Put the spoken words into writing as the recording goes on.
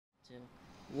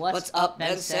What's up,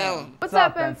 Ben Salem? What's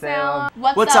up, Ben Salem?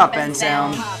 What's up, Ben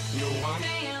Salem?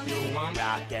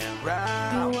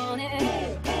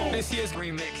 This year's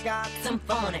remix got Some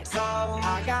phonics.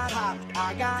 I got hop,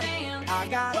 I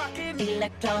got fucking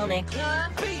Electronic.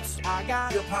 beats, I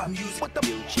got hip hop music with the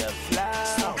future flow.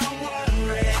 So don't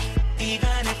worry,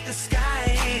 even if the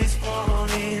sky is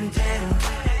falling down.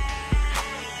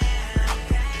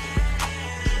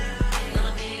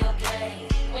 Gonna be okay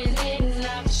when it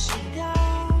knocks you down.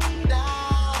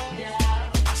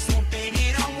 So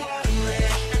baby, don't worry.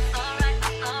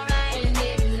 Alright, when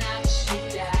it knocks you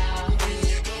down. When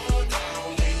you go down,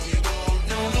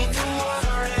 no need to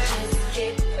worry. Just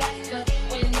get back up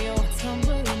when you're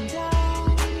tumbling down.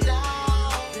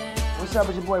 What's up,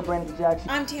 it's your boy Brandon Jackson.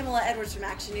 I'm Tamala Edwards from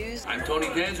Action News. I'm Tony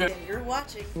Danza, And you're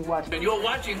watching and you're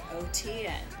watching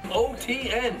OTN.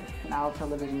 OTN. Our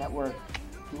television network.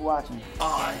 Keep watching.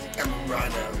 I am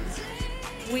Rhino.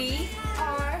 We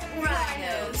are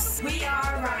Rhinos. We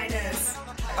are rhinos.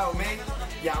 Oh, me?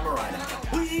 Yeah, I'm a rhino.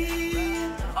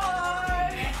 We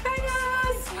are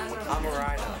rhinos. I'm a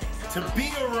rhino. To be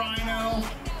a rhino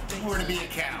or to be a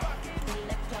cow?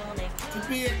 To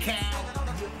be a cow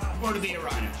or to be a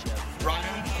rhino?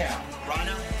 Rhino, cow.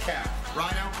 Rhino, cow.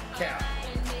 Rhino, cow.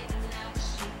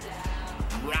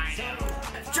 Rhino.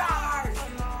 Charge!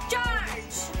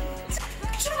 Charge!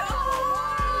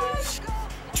 Charge!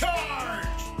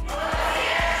 Charge!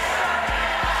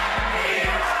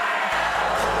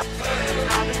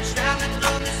 I've been traveling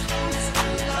on this road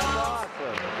so long.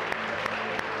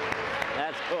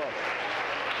 That's cool.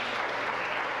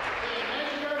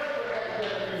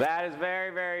 That is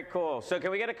very, very cool. So can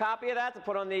we get a copy of that to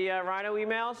put on the Rhino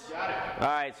emails? Got it. All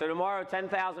right, so tomorrow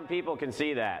 10,000 people can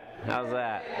see that. How's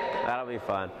that? That'll be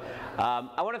fun.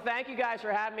 I want to thank you guys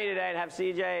for having me today and have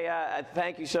CJ,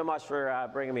 thank you so much for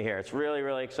bringing me here. It's really,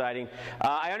 really exciting.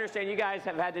 I understand you guys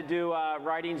have had to do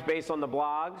writings based on the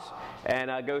blogs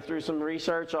and go through some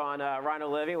research on Rhino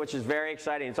living, which is very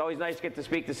exciting. It's always nice to get to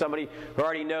speak to somebody who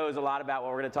already knows a lot about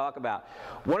what we're going to talk about.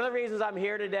 One of the reasons I'm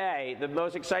here today, the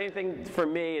most exciting thing for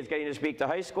me is getting to speak to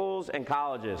high schools and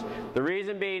colleges. The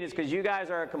reason being is because you guys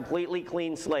are a completely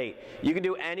clean slate. You can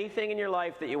do anything in your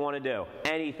life that you want to do.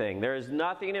 Anything. There is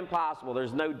nothing impossible.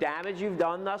 There's no damage you've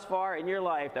done thus far in your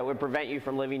life that would prevent you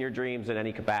from living your dreams in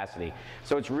any capacity.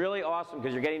 So it's really awesome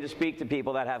because you're getting to speak to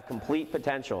people that have complete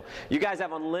potential. You guys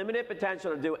have unlimited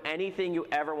potential to do anything you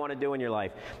ever want to do in your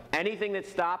life. Anything that's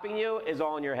stopping you is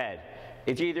all in your head.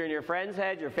 It's either in your friend's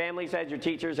head, your family's head, your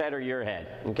teacher's head, or your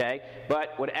head, okay?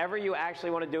 But whatever you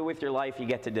actually want to do with your life, you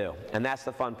get to do. And that's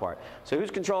the fun part. So who's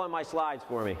controlling my slides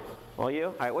for me? All you?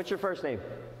 All right, what's your first name?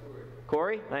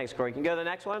 Corey? Thanks, Corey. Can you go to the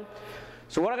next one?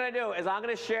 So what I'm going to do is I'm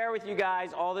going to share with you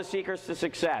guys all the secrets to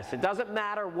success. It doesn't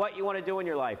matter what you want to do in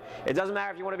your life. It doesn't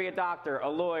matter if you want to be a doctor, a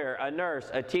lawyer, a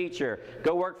nurse, a teacher,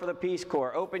 go work for the Peace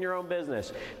Corps, open your own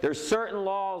business. There's certain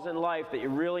laws in life that you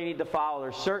really need to follow.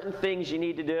 There's certain things you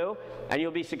need to do, and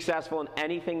you'll be successful in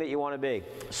anything that you want to be.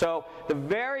 So the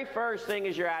very first thing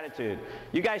is your attitude.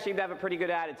 You guys seem to have a pretty good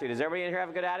attitude. Does everybody in here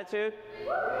have a good attitude?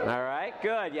 All right,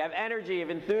 good. You have energy, you have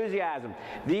enthusiasm.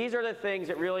 These are the things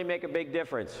that really make a big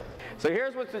difference. So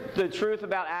here's what's the truth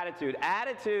about attitude.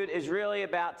 Attitude is really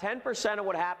about 10% of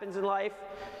what happens in life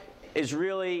is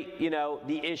really,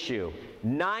 the issue.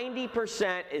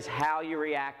 90% is how you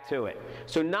react to it.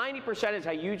 So 90% is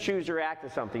how you choose to react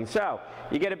to something. So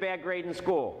you get a bad grade in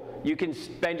school. You can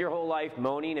spend your whole life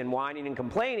moaning and whining and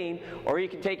complaining, or you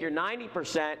can take your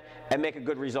 90% and make a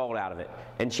good result out of it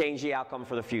and change the outcome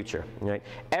for the future. Right?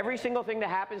 Every single thing that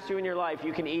happens to you in your life,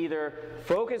 you can either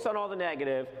focus on all the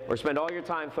negative or spend all your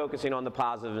time focusing on the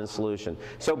positive and solution.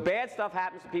 So bad stuff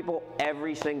happens to people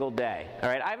every single day. All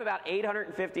right? I have about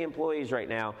 850 employees right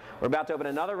now. We're about to open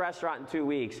another restaurant in 2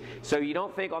 weeks. So you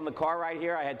don't think on the car ride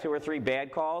here I had 2 or 3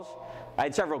 bad calls. I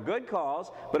had several good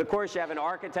calls, but of course you have an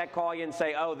architect call you and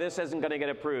say, oh, this isn't going to get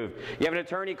approved. You have an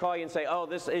attorney call you and say, oh,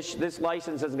 this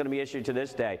license isn't going to be issued to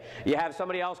this day. You have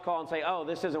somebody else call and say, oh,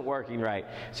 this isn't working right.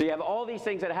 So you have all these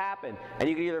things that happen, and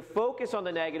you can either focus on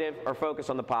the negative or focus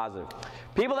on the positive.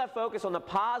 People that focus on the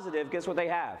positive, guess what they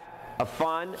have? A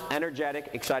fun, energetic,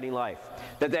 exciting life.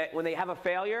 That when they have a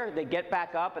failure, they get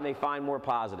back up and they find more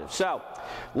positive. So,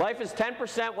 life is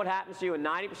 10% what happens to you and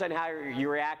 90% how you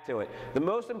react to it. The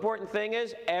most important thing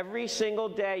is every single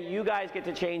day you guys get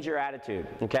to change your attitude,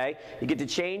 okay? You get to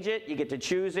change it, you get to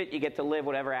choose it, you get to live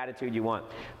whatever attitude you want.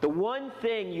 The one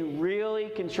thing you really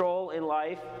control in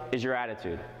life is your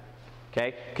attitude,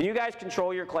 okay? Can you guys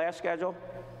control your class schedule?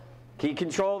 Can you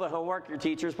control the homework your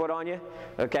teachers put on you?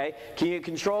 Okay. Can you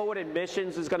control what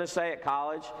admissions is going to say at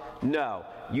college? No.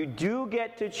 You do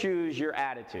get to choose your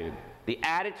attitude. The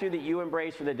attitude that you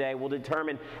embrace for the day will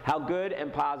determine how good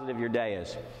and positive your day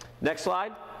is. Next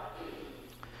slide.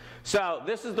 So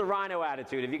this is the Rhino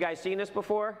attitude. Have you guys seen this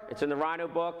before? It's in the Rhino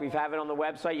book. We have it on the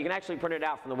website. You can actually print it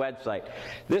out from the website.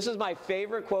 This is my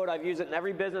favorite quote. I've used it in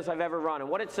every business I've ever run. And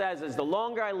what it says is, the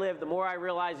longer I live, the more I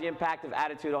realize the impact of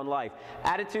attitude on life.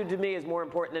 Attitude to me is more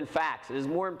important than facts. It is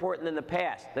more important than the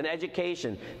past, than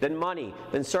education, than money,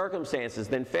 than circumstances,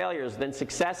 than failures, than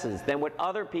successes, than what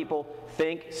other people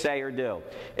think, say, or do.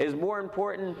 It is more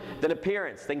important than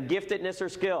appearance, than giftedness or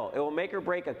skill. It will make or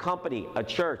break a company, a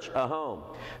church, a home.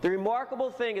 The remarkable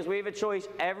thing is we have a choice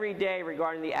every day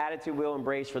regarding the attitude we'll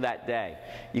embrace for that day.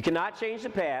 You cannot change the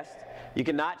past. You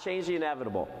cannot change the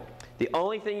inevitable. The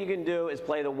only thing you can do is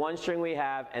play the one string we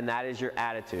have, and that is your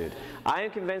attitude. I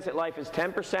am convinced that life is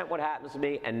 10% what happens to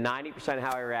me and 90%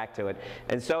 how I react to it.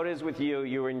 And so it is with you.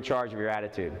 You are in charge of your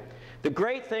attitude. The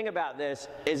great thing about this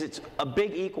is it's a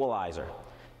big equalizer.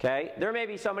 Okay? There may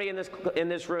be somebody in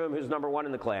this room who's number 1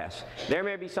 in the class. There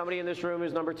may be somebody in this room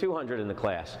who's number 200 in the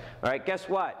class. All right? Guess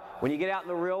what? When you get out in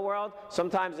the real world,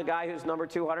 sometimes the guy who's number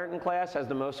 200 in class has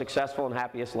the most successful and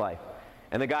happiest life.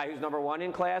 And the guy who's number 1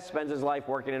 in class spends his life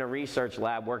working in a research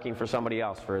lab working for somebody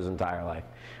else for his entire life.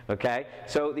 Okay?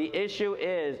 So the issue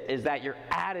is that your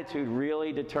attitude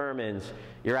really determines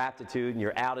your aptitude and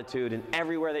your altitude and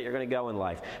everywhere that you're going to go in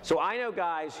life. So I know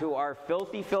guys who are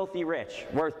filthy, filthy rich,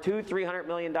 worth $200–300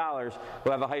 million,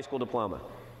 who have a high school diploma,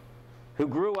 who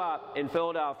grew up in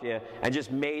Philadelphia and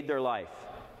just made their life.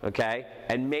 Okay,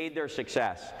 and made their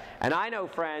success. And I know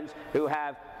friends who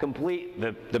have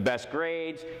the best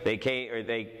grades,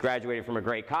 they graduated from a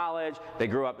great college, they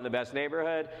grew up in the best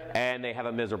neighborhood, and they have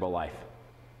a miserable life.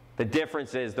 The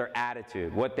difference is their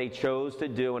attitude, what they chose to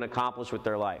do and accomplish with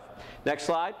their life. Next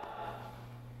slide.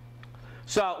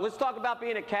 So let's talk about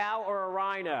being a cow or a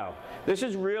rhino. This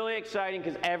is really exciting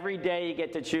because every day you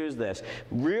get to choose this.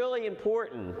 Really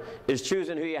important is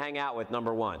choosing who you hang out with,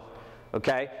 number 1.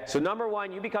 Okay, so number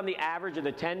 1, you become the average of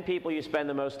the 10 people you spend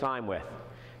the most time with.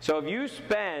 So if you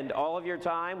spend all of your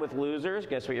time with losers,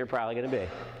 guess what you're probably going to be?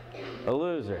 A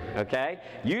loser, okay?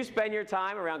 You spend your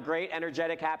time around great,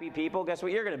 energetic, happy people, guess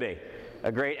what you're going to be?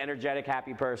 A great, energetic,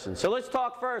 happy person. So let's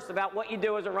talk first about what you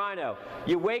do as a rhino.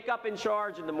 You wake up in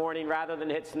charge in the morning rather than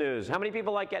hit snooze. How many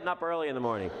people like getting up early in the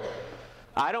morning?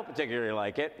 I don't particularly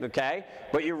like it, okay?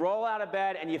 But you roll out of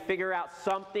bed and you figure out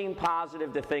something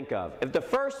positive to think of. If the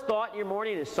first thought in your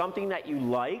morning is something that you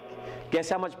like, guess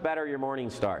how much better your morning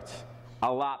starts? A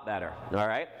lot better, all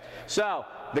right? So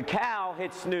the cow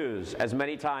hits snooze as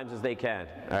many times as they can,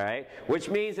 all right? Which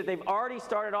means that they've already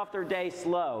started off their day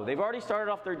slow. They've already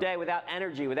started off their day without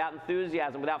energy, without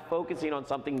enthusiasm, without focusing on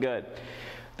something good.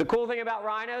 The cool thing about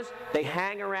rhinos, they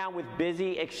hang around with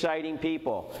busy, exciting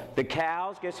people. The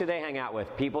cows, guess who they hang out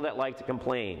with? People that like to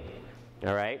complain.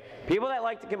 All right? People that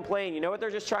like to complain, you know what they're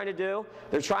just trying to do?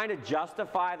 They're trying to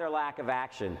justify their lack of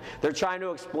action. They're trying to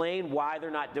explain why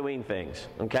they're not doing things.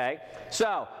 Okay?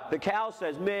 So, the cow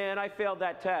says, man, I failed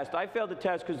that test. I failed the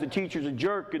test because the teacher's a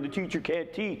jerk and the teacher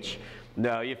can't teach.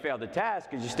 No, you failed the test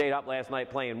because you stayed up last night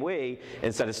playing Wii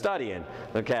instead of studying,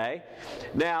 okay?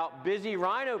 Now, busy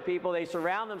rhino people, they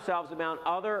surround themselves around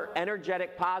other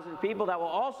energetic, positive people that will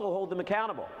also hold them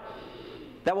accountable,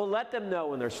 that will let them know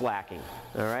when they're slacking,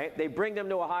 all right? They bring them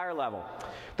to a higher level.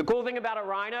 The cool thing about a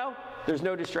rhino, there's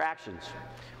no distractions.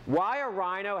 Why a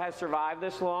rhino has survived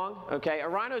this long, okay? A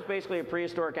rhino is basically a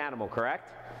prehistoric animal, correct?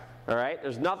 All right,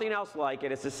 there's nothing else like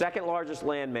it. It's the second largest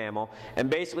land mammal,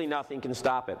 and basically nothing can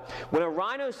stop it. When a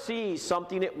rhino sees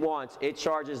something it wants, it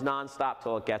charges nonstop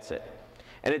till it gets it.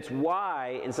 And it's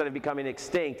why, instead of becoming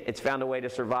extinct, it's found a way to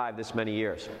survive this many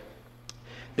years.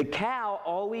 The cow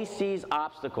always sees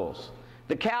obstacles.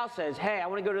 The cow says, hey, I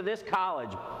want to go to this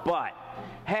college, but.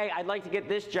 Hey, I'd like to get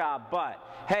this job, but.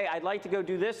 Hey, I'd like to go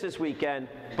do this weekend,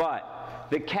 but.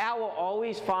 The cow will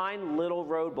always find little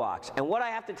roadblocks. And what I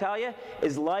have to tell you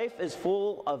is life is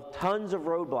full of tons of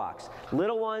roadblocks.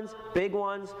 Little ones, big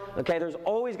ones, okay? There's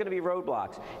always going to be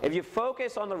roadblocks. If you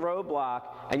focus on the roadblock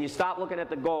and you stop looking at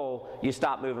the goal, you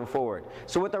stop moving forward.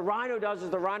 So what the rhino does is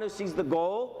the rhino sees the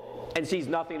goal and sees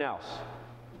nothing else.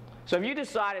 So if you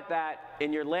decided that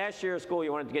in your last year of school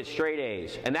you wanted to get straight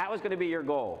A's, and that was going to be your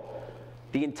goal,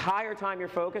 the entire time you're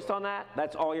focused on that,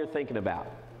 that's all you're thinking about.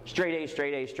 Straight A's,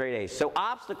 straight A's, straight A's. So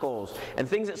obstacles and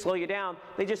things that slow you down,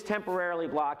 they just temporarily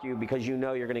block you because you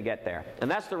know you're going to get there.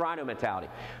 And that's the rhino mentality.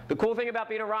 The cool thing about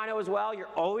being a rhino as well, you're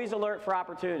always alert for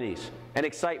opportunities and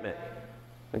excitement.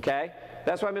 Okay?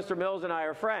 That's why Mr. Mills and I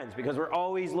are friends, because we're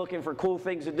always looking for cool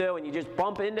things to do, and you just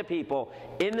bump into people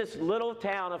in this little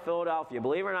town of Philadelphia.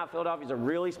 Believe it or not, Philadelphia is a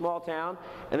really small town,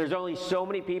 and there's only so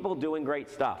many people doing great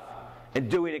stuff. and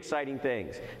doing exciting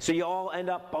things. So you all end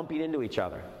up bumping into each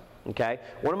other. Okay?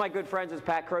 One of my good friends is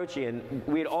Pat Croce, and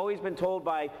we had always been told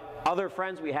by other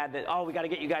friends we had that, oh, we got to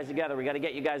get you guys together, we got to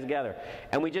get you guys together.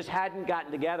 And we just hadn't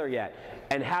gotten together yet.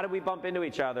 And how did we bump into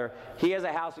each other? He has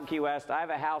a house in Key West, I have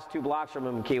a house 2 blocks from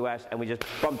him in Key West, and we just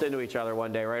bumped into each other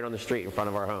one day right on the street in front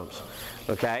of our homes.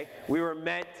 Okay? We were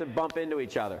meant to bump into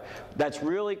each other. That's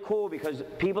really cool because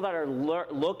people that are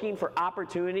looking for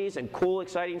opportunities and cool,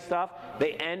 exciting stuff,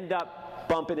 they end up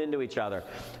bumping into each other.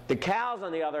 The cows,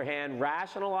 on the other hand,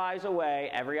 rationalize away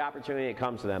every opportunity that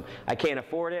comes to them. I can't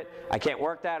afford it. I can't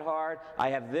work that hard. I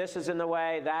have this is in the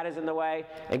way. That is in the way.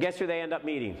 And guess who they end up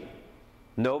meeting?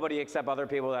 Nobody except other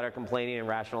people that are complaining and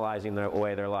rationalizing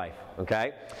away their life.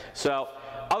 Okay? So,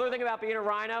 other thing about being a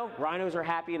rhino, rhinos are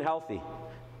happy and healthy.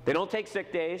 They don't take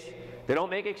sick days. They don't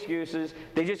make excuses.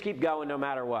 They just keep going no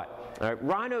matter what. All right?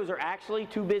 Rhinos are actually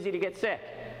too busy to get sick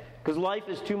because life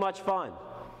is too much fun.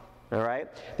 All right?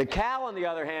 The cow, on the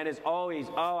other hand, is always,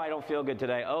 oh, I don't feel good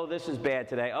today. Oh, this is bad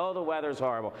today. Oh, the weather's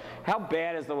horrible. How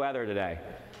bad is the weather today?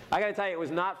 I got to tell you, it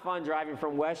was not fun driving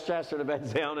from Westchester to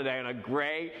Bensalem today on a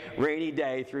gray, rainy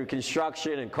day through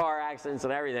construction and car accidents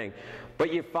and everything.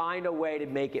 But you find a way to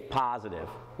make it positive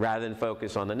rather than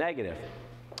focus on the negative.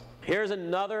 Here's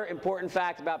another important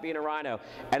fact about being a rhino,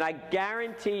 and I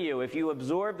guarantee you, if you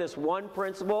absorb this one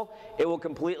principle, it will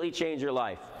completely change your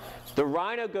life. The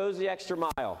rhino goes the extra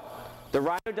mile. The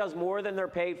rhino does more than they're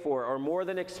paid for or more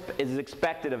than is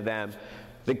expected of them.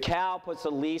 The cow puts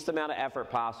the least amount of effort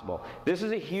possible. This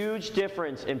is a huge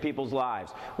difference in people's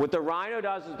lives. What the rhino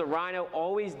does is the rhino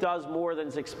always does more than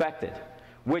is expected,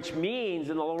 which means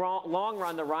in the long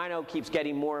run, the rhino keeps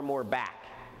getting more and more back.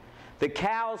 The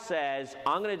cow says,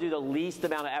 I'm going to do the least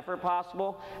amount of effort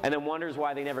possible, and then wonders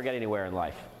why they never get anywhere in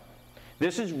life.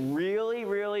 This is really,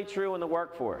 really true in the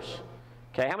workforce.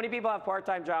 Okay, how many people have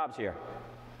part-time jobs here?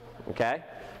 Okay,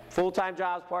 full-time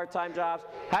jobs, part-time jobs.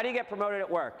 How do you get promoted at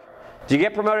work? Do you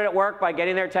get promoted at work by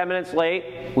getting there 10 minutes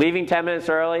late, leaving 10 minutes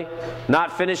early,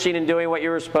 not finishing and doing what you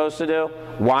were supposed to do,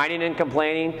 whining and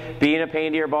complaining, being a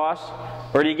pain to your boss?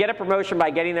 Or do you get a promotion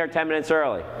by getting there 10 minutes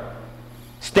early,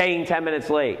 staying 10 minutes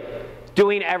late,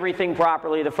 doing everything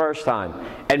properly the first time,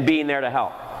 and being there to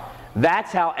help?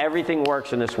 That's how everything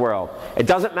works in this world. It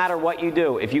doesn't matter what you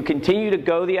do. If you continue to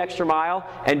go the extra mile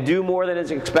and do more than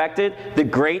is expected, the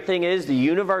great thing is the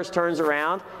universe turns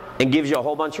around and gives you a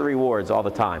whole bunch of rewards all the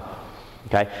time.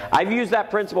 Okay? I've used that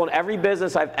principle in every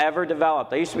business I've ever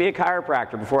developed. I used to be a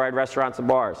chiropractor before I had restaurants and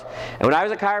bars. And when I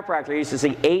was a chiropractor, I used to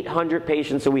see 800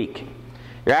 patients a week.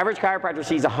 Your average chiropractor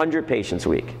sees 100 patients a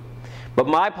week. But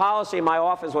my policy in my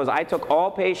office was I took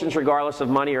all patients regardless of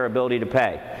money or ability to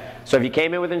pay. So if you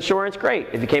came in with insurance, great.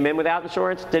 If you came in without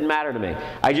insurance, it didn't matter to me.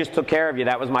 I just took care of you.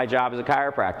 That was my job as a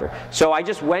chiropractor. So I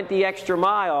just went the extra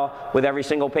mile with every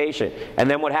single patient. And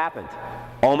then what happened?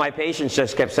 All my patients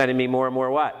just kept sending me more and more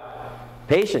what?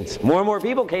 Patients. More and more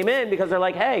people came in because they're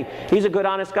like, hey, he's a good,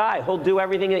 honest guy. He'll do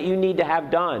everything that you need to have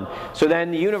done. So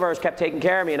then the universe kept taking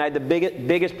care of me, and I had the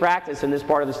biggest practice in this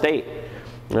part of the state.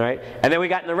 All right? And then we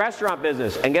got in the restaurant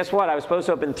business. And guess what? I was supposed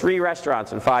to open 3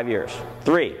 restaurants in 5 years.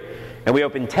 3. And we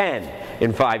opened 10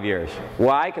 in 5 years.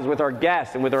 Why? Because with our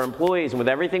guests and with our employees and with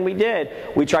everything we did,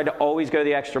 we tried to always go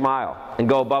the extra mile and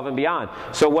go above and beyond.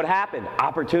 So what happened?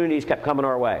 Opportunities kept coming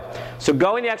our way. So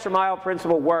going the extra mile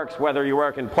principle works whether you're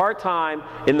working part-time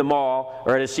in the mall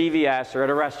or at a CVS or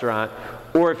at a restaurant,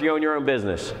 or if you own your own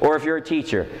business, or if you're a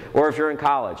teacher, or if you're in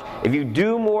college. If you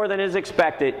do more than is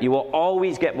expected, you will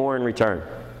always get more in return.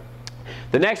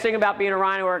 The next thing about being a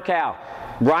rhino or a cow,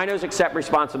 rhinos accept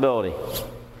responsibility.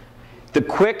 The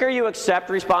quicker you accept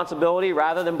responsibility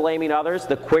rather than blaming others,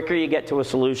 the quicker you get to a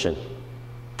solution.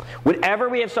 Whenever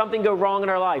we have something go wrong in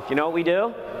our life, you know what we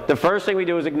do? The first thing we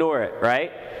do is ignore it,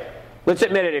 right? Let's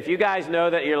admit it. If you guys know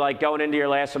that you're like going into your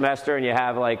last semester and you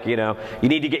have like, you know, you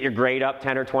need to get your grade up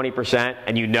 10 or 20%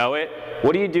 and you know it,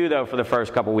 what do you do though for the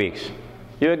first couple weeks?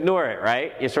 You ignore it,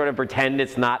 right? You sort of pretend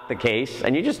it's not the case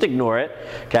and you just ignore it,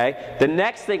 okay? The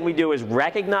next thing we do is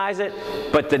recognize it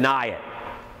but deny it.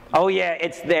 Oh yeah,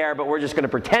 it's there, but we're just going to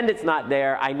pretend it's not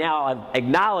there. I now have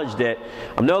acknowledged it.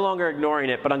 I'm no longer ignoring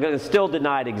it, but I'm going to still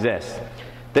deny it exists.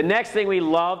 The next thing we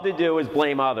love to do is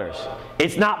blame others.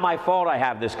 It's not my fault I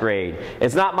have this grade.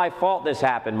 It's not my fault this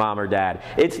happened, Mom or Dad.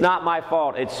 It's not my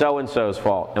fault. It's so-and-so's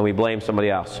fault. And we blame somebody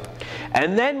else.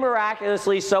 And then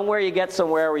miraculously, somewhere you get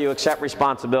somewhere where you accept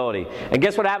responsibility. And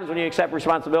guess what happens when you accept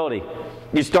responsibility?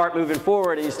 You start moving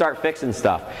forward and you start fixing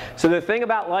stuff. So the thing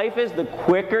about life is the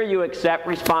quicker you accept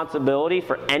responsibility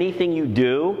for anything you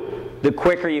do, the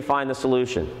quicker you find the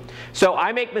solution. So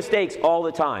I make mistakes all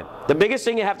the time. The biggest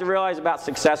thing you have to realize about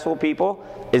successful people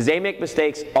is they make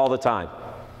mistakes all the time.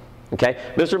 Okay?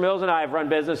 Mr. Mills and I have run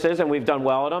businesses, and we've done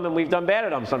well at them, and we've done bad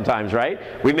at them sometimes, right?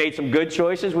 We've made some good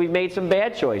choices, we've made some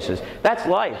bad choices. That's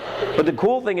life. But the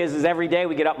cool thing is every day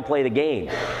we get up and play the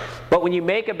game. But when you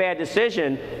make a bad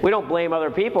decision, we don't blame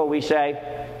other people. We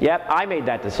say, yep, I made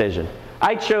that decision.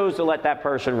 I chose to let that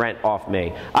person rent off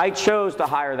me. I chose to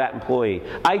hire that employee.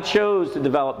 I chose to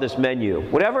develop this menu.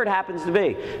 Whatever it happens to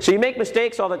be. So you make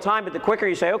mistakes all the time, but the quicker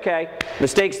you say, okay,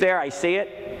 mistake's there, I see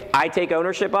it, I take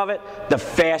ownership of it, the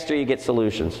faster you get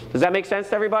solutions. Does that make sense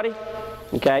to everybody?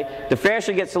 Okay? The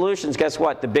faster you get solutions, guess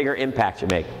what? The bigger impact you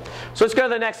make. So let's go to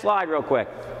the next slide real quick.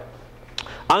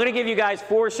 I'm going to give you guys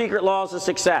 4 secret laws of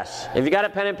success. If you got a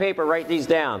pen and paper, write these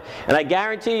down. And I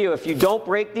guarantee you, if you don't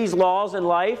break these laws in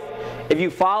life, if you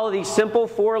follow these simple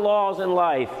 4 laws in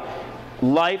life,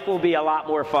 life will be a lot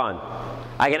more fun.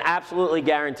 I can absolutely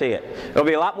guarantee it. It'll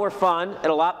be a lot more fun,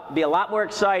 it'll be a lot more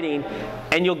exciting,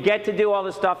 and you'll get to do all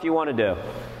the stuff you want to do.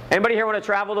 Anybody here want to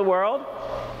travel the world?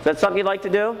 Is that something you'd like to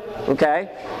do?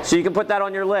 Okay. So you can put that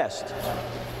on your list.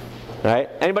 All right.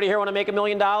 Anybody here want to make $1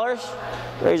 million?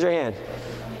 Raise your hand.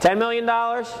 $10 million?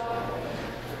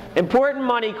 Important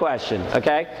money question,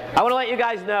 okay? I want to let you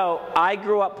guys know I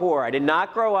grew up poor. I did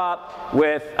not grow up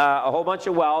with a whole bunch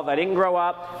of wealth. I didn't grow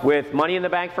up with money in the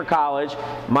bank for college.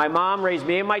 My mom raised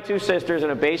me and my 2 sisters in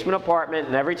a basement apartment,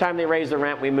 and every time they raised the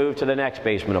rent, we moved to the next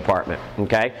basement apartment,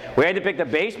 okay? We had to pick the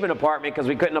basement apartment because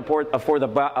we couldn't afford the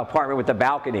apartment with the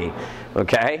balcony,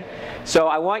 okay? So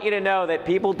I want you to know that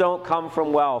people don't come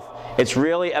from wealth. It's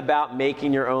really about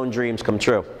making your own dreams come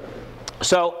true.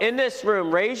 So in this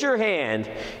room, raise your hand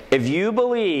if you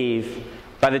believe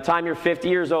by the time you're 50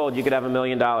 years old you could have $1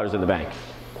 million in the bank.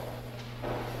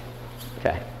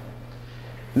 Okay.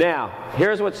 Now,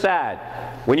 here's what's sad.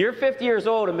 When you're 50 years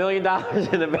old, $1 million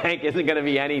in the bank isn't going to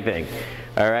be anything.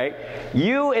 All right?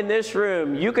 You in this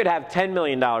room, you could have $10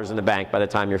 million in the bank by the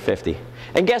time you're 50.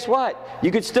 And guess what? You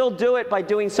could still do it by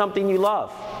doing something you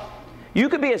love. You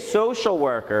could be a social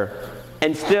worker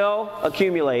and still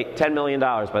accumulate $10 million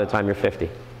by the time you're 50.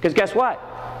 Because guess what?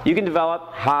 You can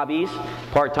develop hobbies,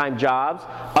 part-time jobs,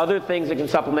 other things that can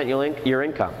supplement your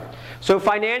income. So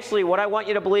financially, what I want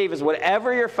you to believe is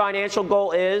whatever your financial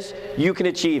goal is, you can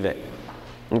achieve it.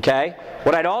 Okay?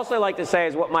 What I'd also like to say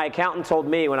is what my accountant told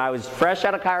me when I was fresh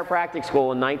out of chiropractic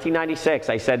school in 1996.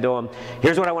 I said to him,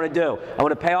 here's what I want to do. I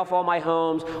want to pay off all my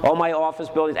homes, all my office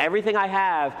buildings, everything I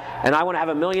have, and I want to have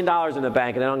 $1 million in the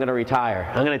bank, and then I'm going to retire.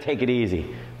 I'm going to take it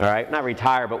easy. All right? Not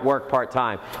retire, but work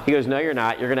part-time. He goes, no, you're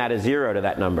not. You're going to add a 0 to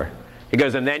that number. He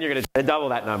goes, and then you're going to double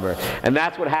that number. And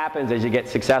that's what happens as you get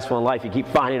successful in life. You keep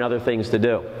finding other things to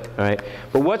do. All right?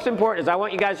 But what's important is I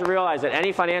want you guys to realize that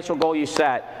any financial goal you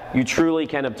set, you truly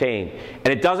can obtain. And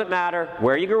it doesn't matter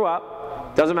where you grew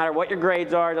up. Doesn't matter what your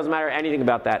grades are. It doesn't matter anything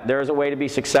about that. There is a way to be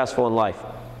successful in life.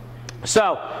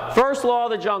 So, first law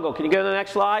of the jungle. Can you go to the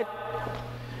next slide?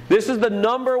 This is the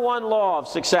 #1 law of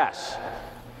success.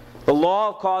 The law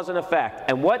of cause and effect.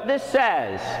 And what this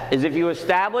says is if you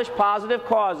establish positive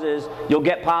causes, you'll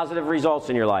get positive results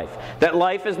in your life. That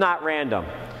life is not random.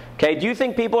 Okay, do you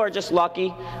think people are just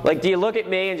lucky? Like, do you look at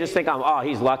me and just think, oh,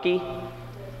 he's lucky?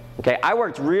 Okay, I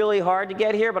worked really hard to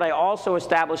get here, but I also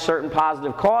established certain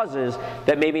positive causes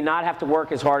that maybe not have to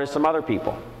work as hard as some other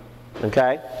people.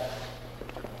 Okay?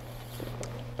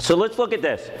 So let's look at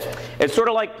this. It's sort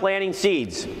of like planting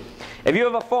seeds. If you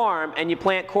have a farm and you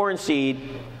plant corn seed,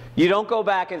 you don't go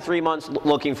back in 3 months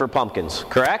looking for pumpkins,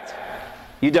 correct?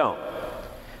 You don't.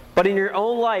 But in your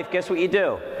own life, guess what you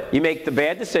do? You make the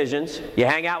bad decisions, you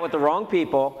hang out with the wrong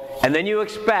people, and then you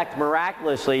expect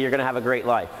miraculously you're going to have a great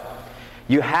life.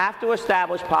 You have to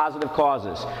establish positive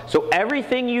causes. So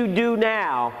everything you do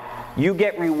now, you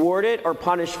get rewarded or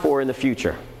punished for in the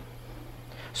future.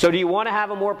 So do you want to have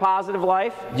a more positive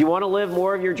life? Do you want to live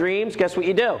more of your dreams? Guess what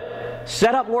you do?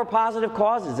 Set up more positive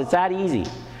causes. It's that easy.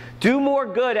 Do more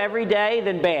good every day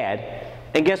than bad,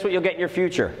 and guess what you'll get in your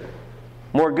future?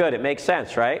 More good. It makes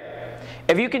sense, right?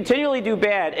 If you continually do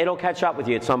bad, it'll catch up with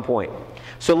you at some point.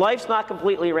 So life's not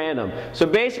completely random. So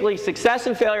basically, success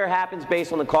and failure happens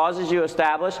based on the causes you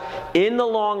establish. In the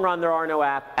long run, there are no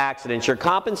accidents. You're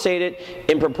compensated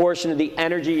in proportion to the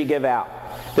energy you give out.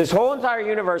 This whole entire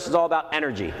universe is all about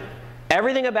energy.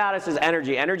 Everything about us is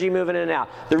energy, energy moving in and out.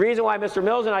 The reason why Mr.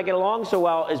 Mills and I get along so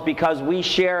well is because we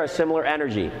share a similar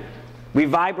energy. We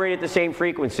vibrate at the same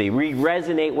frequency. We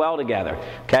resonate well together.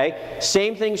 Okay?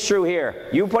 Same thing's true here.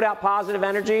 You put out positive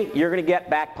energy, you're going to get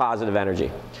back positive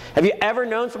energy. Have you ever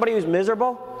known somebody who's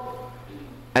miserable?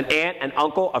 An aunt, an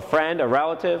uncle, a friend, a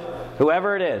relative,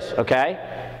 whoever it is, okay?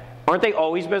 Aren't they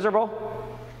always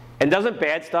miserable? And doesn't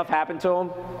bad stuff happen to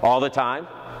them all the time?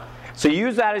 So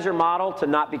use that as your model to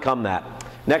not become that.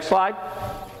 Next slide.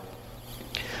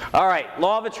 All right,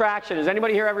 law of attraction. Has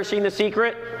anybody here ever seen The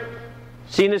Secret?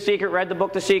 Seen The Secret, read the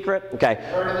book The Secret? Okay.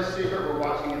 Heard of The Secret? We're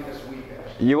watching it this weekend.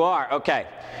 You are? Okay.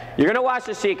 You're going to watch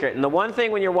The Secret, and the one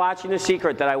thing when you're watching The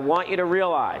Secret that I want you to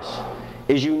realize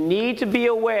is you need to be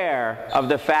aware of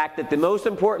the fact that the most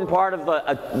important part of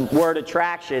the word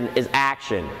attraction is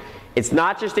action. It's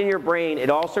not just in your brain, it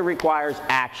also requires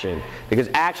action, because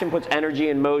action puts energy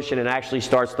in motion and actually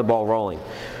starts the ball rolling.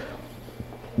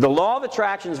 The law of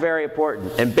attraction is very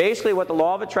important, and basically what the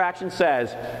law of attraction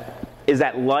says is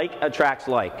that like attracts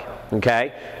like,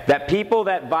 okay? That people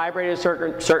that vibrate at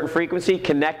a certain frequency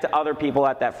connect to other people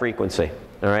at that frequency,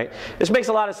 all right? This makes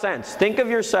a lot of sense. Think of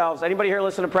yourselves, anybody here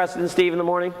listen to Preston and Steve in the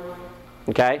morning?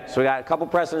 Okay, so we got a couple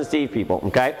Preston and Steve people,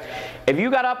 okay? If you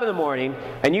got up in the morning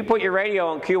and you put your radio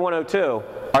on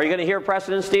Q102, are you going to hear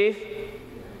Preston and Steve?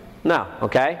 No,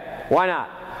 okay? Why not?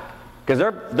 Because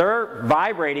they're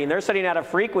vibrating, they're sitting at a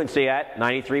frequency at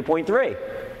 93.3.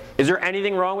 Is there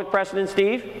anything wrong with Preston and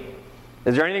Steve?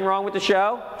 Is there anything wrong with the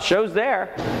show? The show's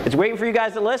there. It's waiting for you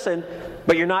guys to listen,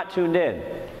 but you're not tuned in.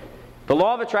 The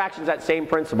law of attraction is that same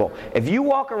principle. If you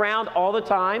walk around all the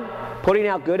time putting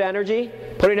out good energy,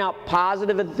 putting out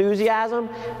positive enthusiasm,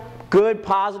 good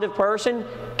positive person,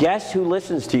 guess who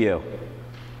listens to you?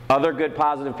 Other good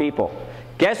positive people.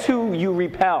 Guess who you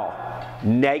repel?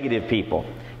 Negative people.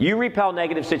 You repel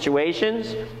negative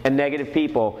situations and negative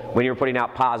people when you're putting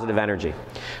out positive energy.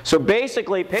 So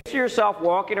basically, picture yourself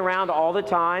walking around all the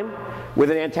time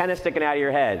with an antenna sticking out of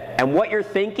your head. And what you're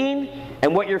thinking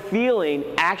and what you're feeling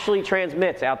actually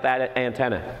transmits out that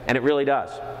antenna. And it really does.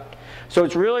 So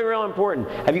it's really, really important.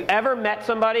 Have you ever met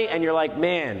somebody and you're like,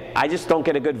 man, I just don't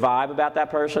get a good vibe about that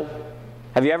person?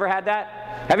 Have you ever had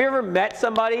that? Have you ever met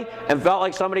somebody and felt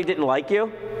like somebody didn't like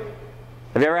you?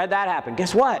 Have you ever had that happen?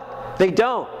 Guess what? They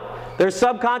don't. Their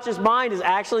subconscious mind is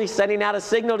actually sending out a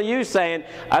signal to you saying,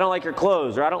 I don't like your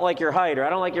clothes, or I don't like your height, or I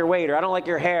don't like your weight, or I don't like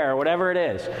your hair, or whatever it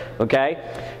is.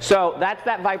 Okay? So that's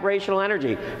that vibrational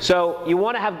energy. So you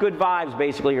want to have good vibes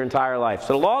basically your entire life. So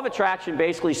the law of attraction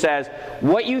basically says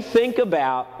what you think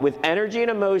about with energy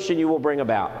and emotion you will bring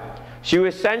about. So you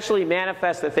essentially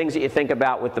manifest the things that you think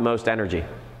about with the most energy.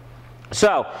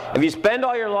 So, if you spend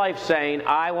all your life saying,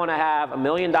 I want to have $1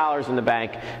 million in the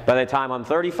bank by the time I'm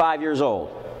 35 years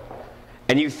old,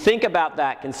 and you think about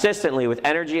that consistently with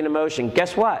energy and emotion,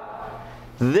 guess what?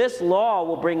 This law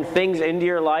will bring things into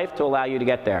your life to allow you to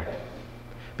get there.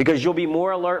 Because you'll be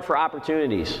more alert for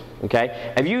opportunities,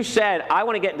 okay? If you said, I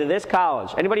want to get into this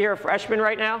college, anybody here a freshman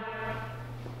right now?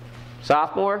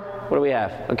 Sophomore? What do we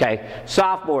have? Okay,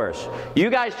 sophomores. You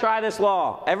guys try this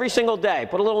law every single day.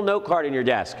 Put a little note card in your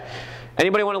desk.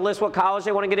 Anybody want to list what college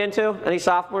they want to get into? Any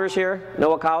sophomores here know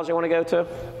what college they want to go to?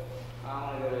 I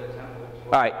want to go to Temple.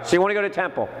 All right, so you want to go to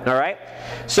Temple, all right?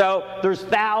 So there's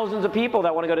thousands of people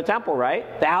that want to go to Temple, right?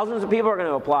 Thousands of people are going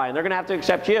to apply, and they're going to have to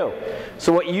accept you.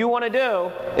 So what you want to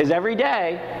do is every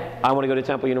day, I want to go to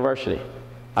Temple University.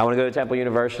 I want to go to Temple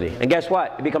University. And guess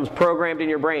what? It becomes programmed in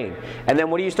your brain. And then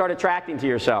what do you start attracting to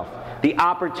yourself? The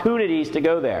opportunities to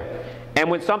go there. And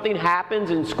when something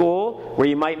happens in school where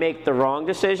you might make the wrong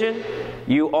decision,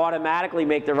 you automatically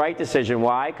make the right decision.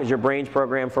 Why? Because your brain's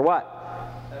programmed for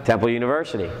what? Temple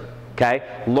University. Okay?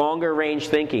 Longer range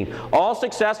thinking. All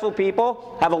successful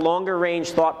people have a longer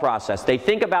range thought process. They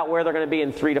think about where they're going to be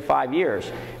in 3 to 5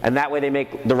 years. And that way they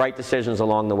make the right decisions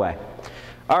along the way.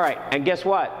 All right, and guess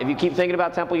what? If you keep thinking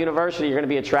about Temple University, you're going to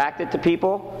be attracted to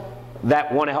people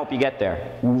that want to help you get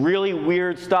there. Really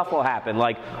weird stuff will happen.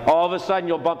 Like all of a sudden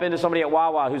you'll bump into somebody at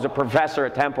Wawa who's a professor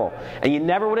at Temple. And you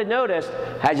never would have noticed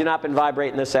had you not been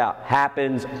vibrating this out.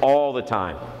 Happens all the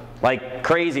time. Like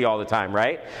crazy all the time,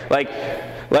 right? Like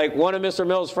one of Mr.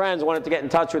 Mills' friends wanted to get in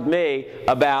touch with me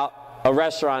about a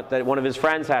restaurant that one of his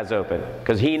friends has open.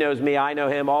 Because he knows me, I know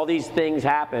him, all these things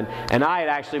happen. And I had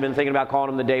actually been thinking about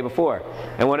calling him the day before.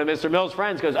 And one of Mr. Mills'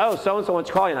 friends goes, oh, so-and-so wants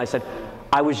to call you. And I said,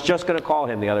 I was just going to call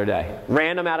him the other day.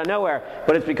 Random out of nowhere,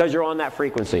 but it's because you're on that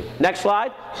frequency. Next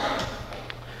slide.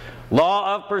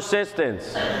 Law of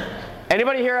persistence.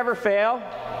 Anybody here ever fail?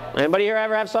 Anybody here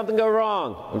ever have something go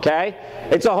wrong? Okay?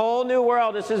 It's a whole new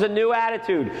world. This is a new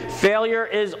attitude. Failure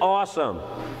is awesome.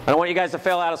 I don't want you guys to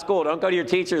fail out of school. Don't go to your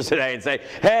teachers today and say,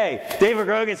 hey, David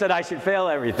Magrogan said I should fail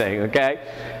everything, okay?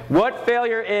 What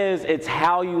failure is, it's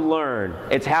how you learn.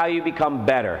 It's how you become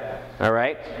better, all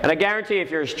right? And I guarantee if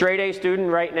you're a straight A student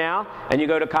right now and you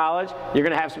go to college, you're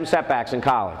going to have some setbacks in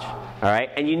college, all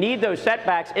right? And you need those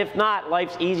setbacks. If not,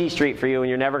 life's easy street for you and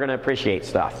you're never going to appreciate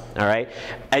stuff, all right?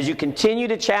 As you continue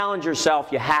to challenge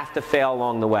yourself, you have to fail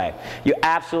along the way. You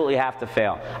absolutely have to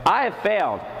fail. I have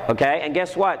failed, okay? And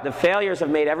guess what? The failures have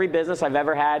made every business I've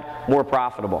ever had more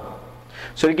profitable.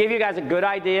 So to give you guys a good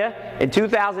idea, in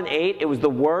 2008, it was the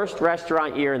worst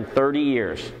restaurant year in 30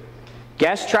 years.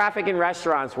 Guest traffic in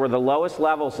restaurants were the lowest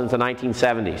level since the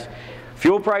 1970s.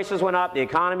 Fuel prices went up, the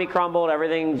economy crumbled,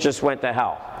 everything just went to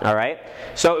hell, all right?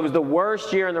 So it was the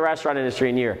worst year in the restaurant industry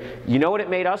in a year. You know what it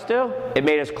made us do? It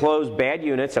made us close bad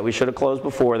units that we should have closed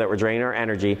before that were draining our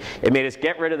energy. It made us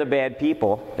get rid of the bad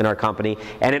people in our company,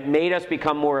 and it made us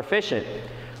become more efficient.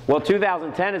 Well,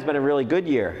 2010 has been a really good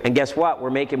year, and guess what?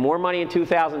 We're making more money in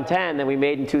 2010 than we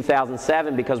made in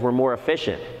 2007 because we're more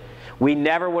efficient. We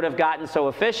never would have gotten so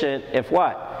efficient if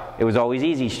what? It was always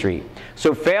easy street.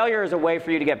 So failure is a way for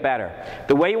you to get better.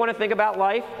 The way you want to think about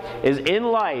life is in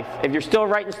life, if you're still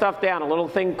writing stuff down, a little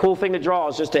thing, cool thing to draw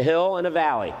is just a hill and a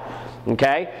valley.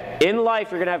 Okay? In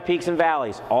life, you're going to have peaks and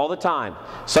valleys all the time.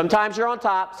 Sometimes you're on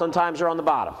top, sometimes you're on the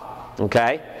bottom.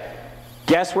 Okay?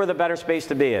 Guess where the better space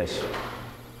to be is?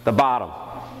 The bottom.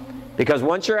 Because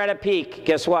once you're at a peak,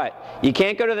 guess what? You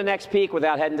can't go to the next peak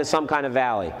without heading to some kind of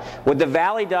valley. What the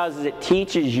valley does is it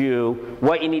teaches you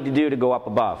what you need to do to go up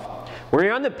above. When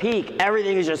you're on the peak,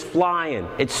 everything is just flying.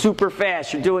 It's super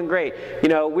fast. You're doing great. You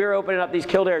know, we were opening up these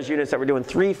Kildare's units that were doing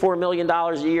 $3–4 million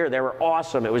a year. They were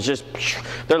awesome. It was just,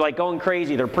 they're like going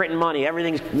crazy. They're printing money.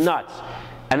 Everything's nuts.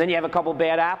 And then you have a couple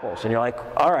bad apples, and you're like,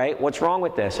 all right, what's wrong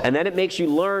with this? And then it makes you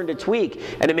learn to tweak,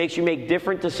 and it makes you make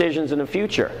different decisions in the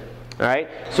future. All right?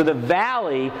 So the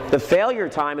valley, the failure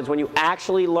time, is when you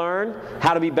actually learn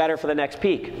how to be better for the next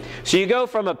peak. So you go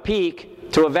from a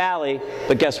peak to a valley,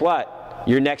 but guess what?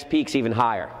 Your next peak's even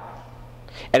higher.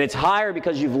 And it's higher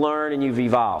because you've learned and you've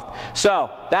evolved. So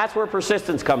that's where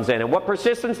persistence comes in. And what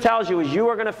persistence tells you is you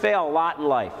are going to fail a lot in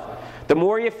life. The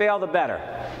more you fail, the better,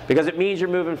 because it means you're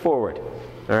moving forward.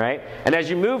 All right? And as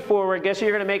you move forward, guess who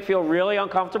you're going to make feel really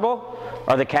uncomfortable?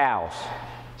 Are the cows.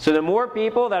 So the more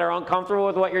people that are uncomfortable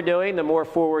with what you're doing, the more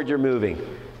forward you're moving.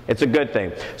 It's a good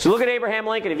thing. So look at Abraham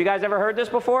Lincoln. Have you guys ever heard this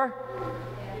before?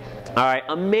 All right,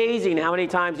 amazing how many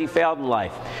times he failed in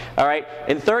life. All right,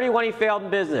 in 31 he failed in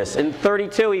business. In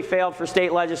 32 he failed for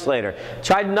state legislator.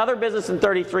 Tried another business in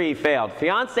 33, he failed.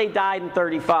 Fiance died in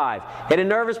 35. Had a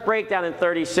nervous breakdown in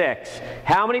 36.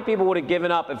 How many people would have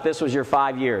given up if this was your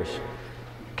 5 years?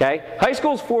 Okay, high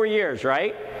school's 4 years,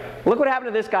 right? Look what happened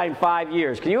to this guy in 5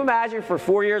 years. Can you imagine for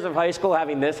 4 years of high school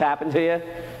having this happen to you?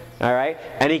 All right,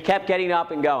 and he kept getting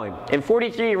up and going. In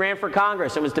 43 he ran for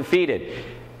Congress and was defeated.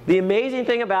 The amazing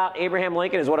thing about Abraham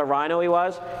Lincoln is what a rhino he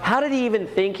was. How did he even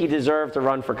think he deserved to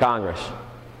run for Congress?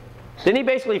 Didn't he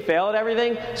basically fail at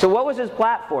everything? So what was his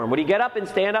platform? Would he get up and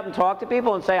stand up and talk to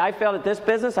people and say, I failed at this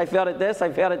business, I failed at this,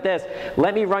 I failed at this.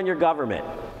 Let me run your government.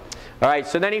 All right,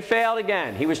 so then he failed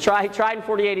again. He tried in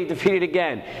 48, he defeated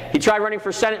again. He tried running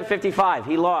for Senate in 55,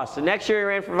 he lost. The next year he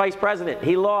ran for vice president,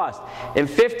 he lost. In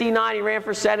 59 he ran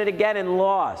for Senate again and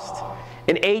lost.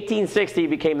 In 1860 he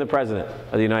became the president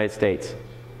of the United States.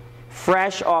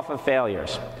 Fresh off of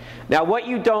failures. Now what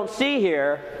you don't see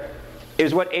here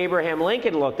is what Abraham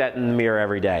Lincoln looked at in the mirror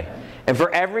every day. And for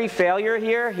every failure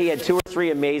here, he had 2 or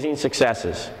 3 amazing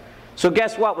successes. So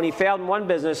guess what? When he failed in one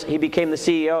business, he became the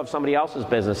CEO of somebody else's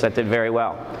business that did very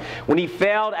well. When he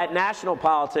failed at national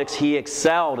politics, he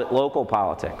excelled at local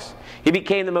politics. He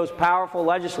became the most powerful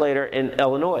legislator in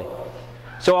Illinois.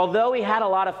 So although he had a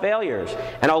lot of failures,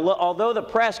 and although the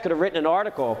press could have written an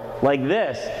article like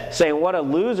this saying what a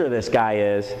loser this guy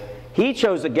is, he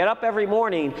chose to get up every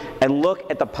morning and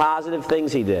look at the positive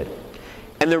things he did.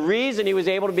 And the reason he was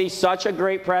able to be such a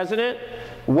great president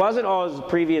wasn't all his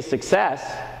previous success,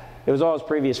 it was all his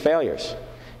previous failures.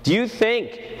 Do you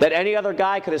think that any other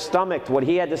guy could have stomached what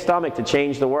he had to stomach to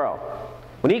change the world?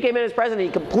 When he came in as president,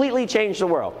 he completely changed the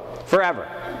world, forever,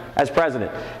 as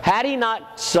president. Had he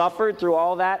not suffered through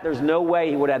all that, there's no way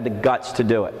he would have had the guts to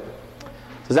do it.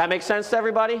 Does that make sense to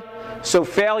everybody? So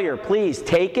failure, please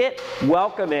take it,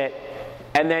 welcome it,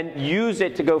 and then use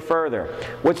it to go further.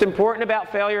 What's important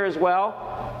about failure as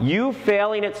well, you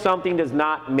failing at something does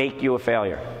not make you a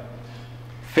failure.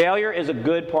 Failure is a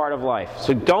good part of life.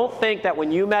 So don't think that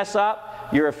when you mess up,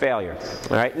 you're a failure.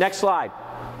 All right, next slide.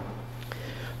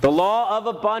 The law of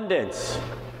abundance.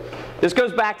 This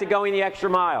goes back to going the extra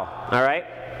mile, all right?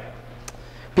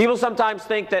 People sometimes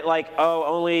think that like, oh,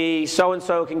 only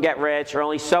so-and-so can get rich, or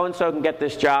only so-and-so can get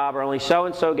this job, or only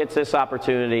so-and-so gets this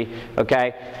opportunity,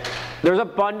 okay? There's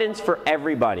abundance for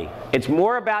everybody. It's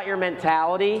more about your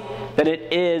mentality than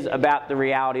it is about the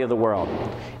reality of the world.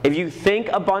 If you think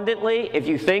abundantly, if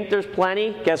you think there's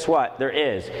plenty, guess what? There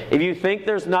is. If you think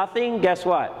there's nothing, guess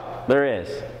what? There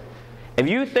is. If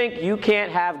you think you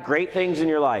can't have great things in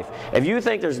your life, if you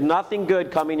think there's nothing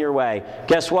good coming your way,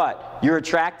 guess what? You're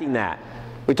attracting that.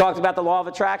 We talked about the law of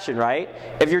attraction, right?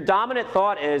 If your dominant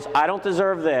thought is, I don't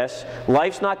deserve this,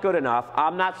 life's not good enough,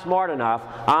 I'm not smart enough,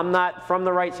 I'm not from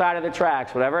the right side of the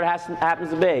tracks, whatever it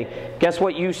happens to be, guess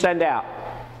what you send out?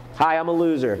 Hi, I'm a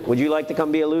loser. Would you like to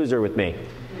come be a loser with me?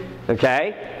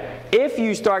 Okay? If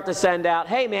you start to send out,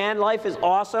 hey man, life is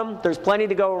awesome, there's plenty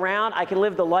to go around, I can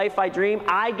live the life I dream,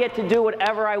 I get to do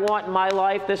whatever I want in my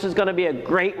life, this is going to be a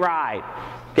great ride.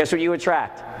 Guess what you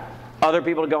attract? Other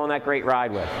people to go on that great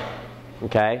ride with.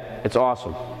 Okay? It's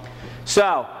awesome.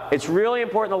 So, it's really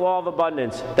important, the law of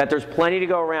abundance, that there's plenty to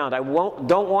go around. I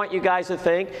don't want you guys to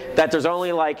think that there's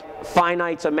only like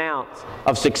finite amounts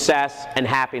of success and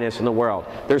happiness in the world.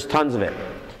 There's tons of it.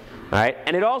 All right?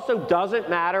 And it also doesn't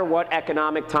matter what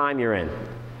economic time you're in. All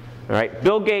right?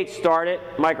 Bill Gates started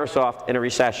Microsoft in a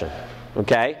recession.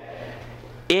 Okay?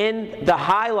 In the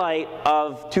highlight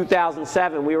of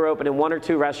 2007, we were opening 1 or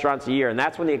 2 restaurants a year, and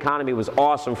that's when the economy was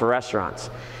awesome for restaurants.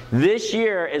 This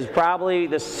year is probably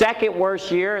the second worst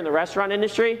year in the restaurant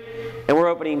industry, and we're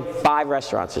opening 5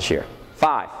 restaurants this year.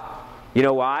 5. You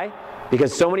know why?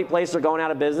 Because so many places are going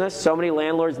out of business, so many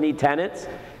landlords need tenants.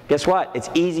 Guess what? It's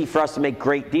easy for us to make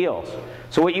great deals.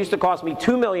 So what used to cost me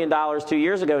 $2 million 2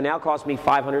 years ago now costs me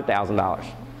 $500,000.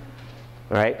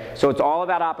 Right? So it's all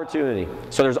about opportunity.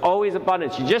 So there's always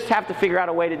abundance. You just have to figure out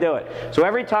a way to do it. So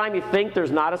every time you think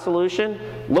there's not a solution,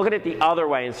 look at it the other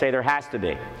way and say there has to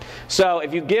be. So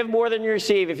if you give more than you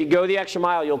receive, if you go the extra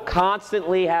mile, you'll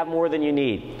constantly have more than you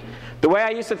need. The way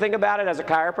I used to think about it as a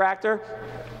chiropractor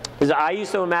is I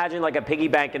used to imagine like a piggy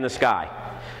bank in the sky.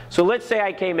 So let's say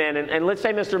I came in, and let's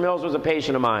say Mr. Mills was a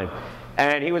patient of mine.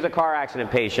 And he was a car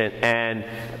accident patient, and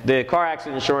the car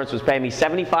accident insurance was paying me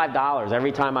 $75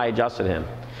 every time I adjusted him.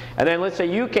 And then let's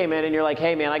say you came in and you're like,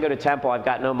 hey man, I go to Temple, I've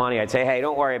got no money. I'd say, hey,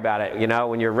 don't worry about it. You know,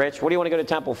 when you're rich, what do you want to go to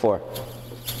Temple for?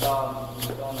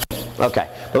 Okay,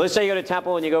 but let's say you go to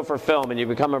Temple and you go for film and you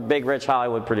become a big rich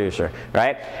Hollywood producer,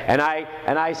 right? And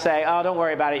I say, oh, don't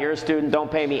worry about it, you're a student, don't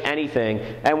pay me anything,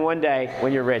 and one day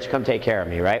when you're rich, come take care of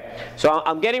me, right? So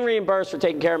I'm getting reimbursed for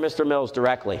taking care of Mr. Mills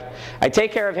directly. I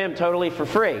take care of him totally for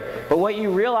free, but what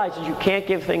you realize is you can't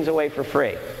give things away for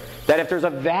free. That if there's a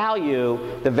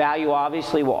value, the value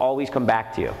obviously will always come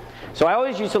back to you. So I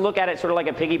always used to look at it sort of like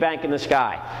a piggy bank in the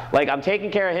sky. Like I'm taking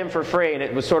care of him for free, and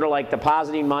it was sort of like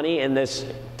depositing money in this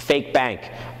fake bank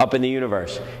up in the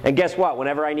universe. And guess what?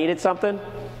 Whenever I needed something,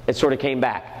 it sort of came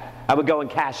back. I would go and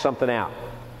cash something out.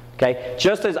 Okay?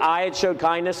 Just as I had showed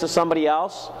kindness to somebody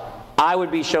else, I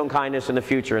would be shown kindness in the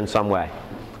future in some way.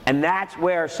 And that's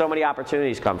where so many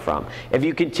opportunities come from. If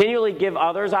you continually give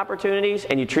others opportunities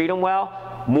and you treat them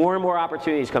well, more and more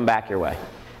opportunities come back your way.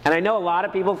 And I know a lot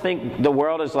of people think the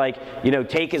world is like, you know,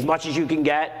 take as much as you can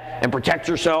get and protect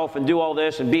yourself and do all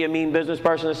this and be a mean business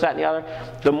person, this, that, and the other.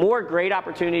 The more great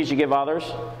opportunities you give others,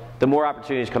 the more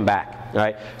opportunities come back,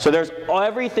 right? So there's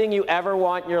everything you ever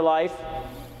want in your life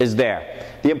is there.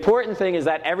 The important thing is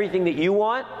that everything that you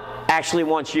want actually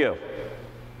wants you,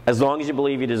 as long as you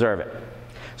believe you deserve it.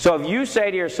 So if you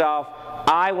say to yourself,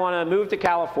 I want to move to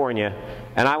California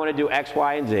and I want to do X,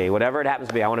 Y, and Z, whatever it happens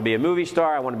to be. I want to be a movie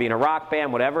star, I want to be in a rock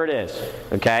band, whatever it is,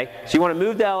 okay? So you want to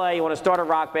move to LA, you want to start a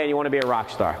rock band, you want to be a rock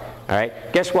star, all right?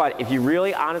 Guess what? If you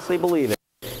really honestly believe it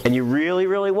and you really,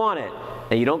 really want it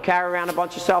and you don't carry around a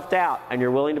bunch of self-doubt and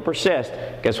you're willing to persist,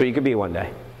 guess what you could be one day?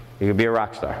 You could be a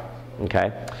rock star,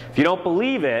 okay? If you don't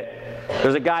believe it,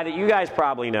 there's a guy that you guys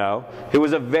probably know who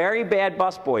was a very bad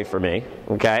busboy for me,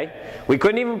 okay? We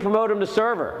couldn't even promote him to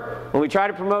server. When we tried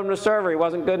to promote him to server, he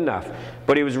wasn't good enough.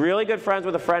 But he was really good friends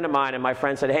with a friend of mine, and my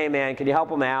friend said, hey man, can you help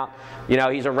him out? You know,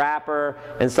 he's a rapper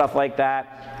and stuff like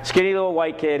that. Skinny little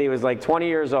white kid, he was like 20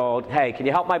 years old. Hey, can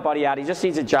you help my buddy out? He just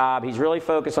needs a job. He's really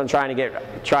focused on trying to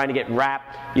get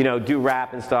rap, you know, do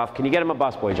rap and stuff. Can you get him a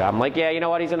busboy job? I'm like, yeah, you know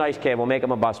what? He's a nice kid. We'll make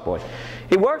him a busboy.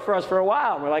 He worked for us for a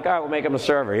while, and we're like, all right, we'll make him a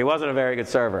server. He wasn't a very good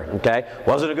server, okay?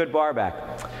 Wasn't a good bar back.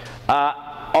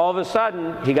 All of a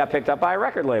sudden, he got picked up by a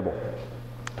record label.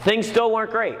 Things still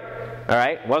weren't great, all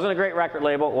right? Wasn't a great record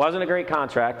label, wasn't a great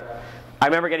contract. I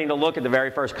remember getting to look at the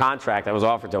very first contract that was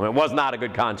offered to him. It was not a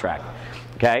good contract,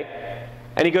 okay?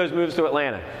 And he moves to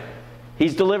Atlanta.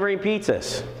 He's delivering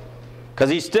pizzas because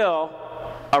he's still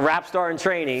a rap star in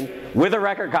training with a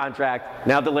record contract,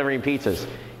 now delivering pizzas.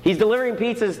 He's delivering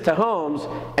pizzas to homes,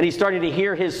 and he's starting to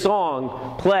hear his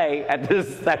song play at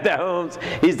the homes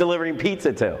he's delivering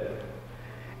pizza to.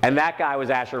 And that guy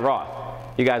was Asher Roth.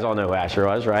 You guys all know who Asher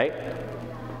was, right?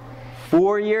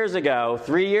 3 years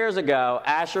ago,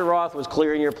 Asher Roth was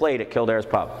clearing your plate at Kildare's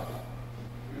Pub.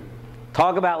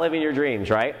 Talk about living your dreams,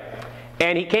 right?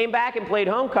 And he came back and played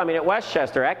homecoming at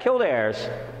Westchester at Kildare's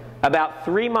about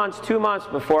 3 months, 2 months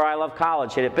before I Love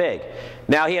College hit it big.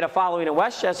 Now, he had a following in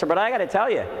Westchester, but I got to tell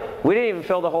you, we didn't even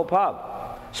fill the whole pub.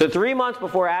 So 3 months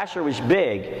before Asher was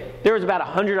big, there was about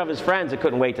 100 of his friends that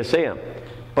couldn't wait to see him.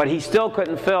 But he still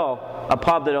couldn't fill a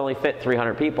pub that only fit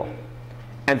 300 people.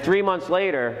 And 3 months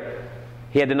later,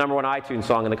 he had the #1 iTunes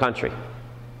song in the country.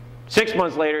 6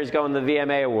 months later, he's going to the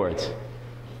VMA Awards.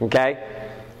 Okay?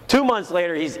 2 months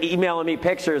later, he's emailing me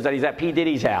pictures that he's at P.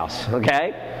 Diddy's house.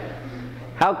 Okay?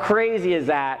 How crazy is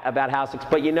that about how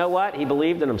successful? But you know what? He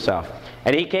believed in himself.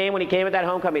 And when he came at that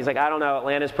homecoming, he's like, I don't know,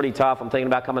 Atlanta's pretty tough. I'm thinking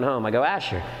about coming home. I go,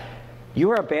 Asher, you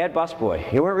were a bad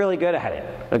busboy. You weren't really good at it,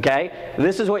 okay?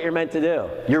 This is what you're meant to do.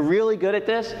 You're really good at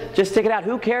this. Just stick it out.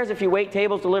 Who cares if you wait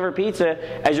tables, deliver pizza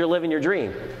as you're living your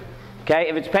dream? Okay?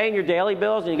 If it's paying your daily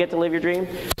bills and you get to live your dream.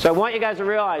 So I want you guys to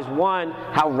realize, one,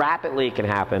 how rapidly it can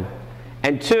happen.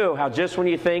 And two, how just when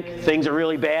you think things are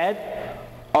really bad,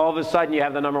 all of a sudden you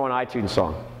have the #1 iTunes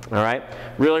song. All right?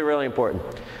 Really, really important.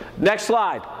 Next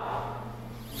slide.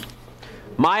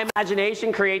 My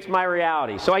imagination creates my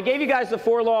reality. So I gave you guys the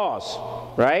 4 laws,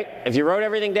 right? If you wrote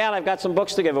everything down, I've got some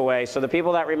books to give away, so the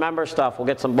people that remember stuff will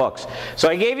get some books. So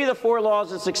I gave you the 4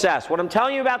 laws of success. What I'm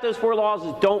telling you about those 4 laws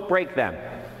is don't break them.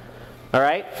 All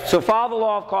right? So follow the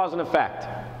law of cause and effect.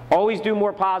 Always do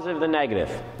more positive than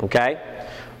negative, okay?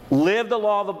 Live the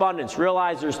law of abundance.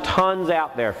 Realize there's tons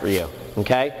out there for you,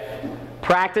 okay?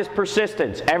 Practice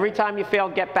persistence. Every time you fail,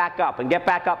 get back up, and get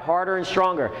back up harder and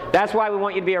stronger. That's why we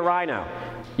want you to be a rhino.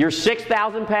 You're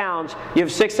 6,000 pounds, you have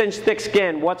 6-inch thick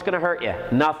skin, what's going to hurt you?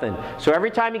 Nothing. So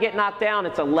every time you get knocked down,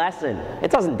 it's a lesson.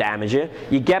 It doesn't damage you.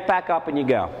 You get back up and you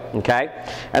go, okay?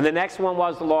 And the next one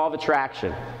was the law of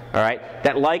attraction, all right?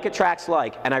 That like attracts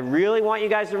like. And I really want you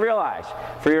guys to realize,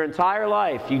 for your entire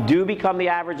life, you do become the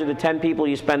average of the 10 people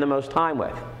you spend the most time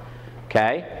with,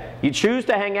 okay? You choose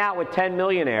to hang out with 10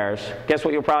 millionaires, guess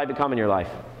what you'll probably become in your life?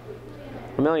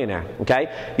 A millionaire, okay?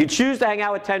 You choose to hang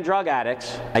out with 10 drug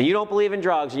addicts, and you don't believe in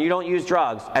drugs, and you don't use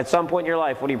drugs, at some point in your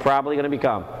life, what are you probably going to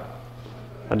become?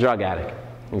 A drug addict,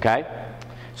 okay?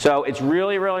 So it's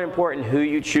really, really important who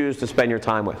you choose to spend your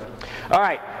time with. All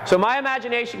right, so my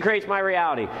imagination creates my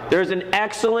reality. There's an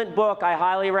excellent book I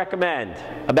highly recommend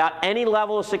about any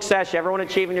level of success you ever want to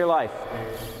achieve in your life.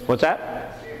 What's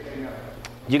that?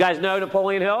 Do you guys know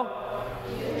Napoleon Hill?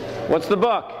 What's the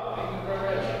book?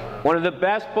 One of the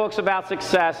best books about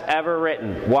success ever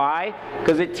written. Why?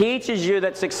 Because it teaches you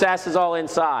that success is all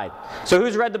inside. So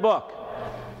who's read the book?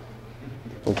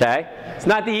 Okay? It's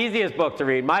not the easiest book to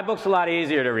read. My book's a lot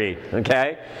easier to read.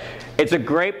 Okay? It's a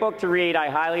great book to read. I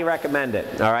highly recommend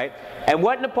it. All right? And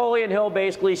what Napoleon Hill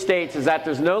basically states is that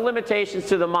there's no limitations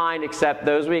to the mind except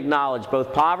those we acknowledge.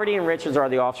 Both poverty and riches are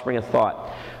the offspring of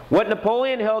thought. What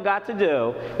Napoleon Hill got to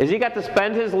do is he got to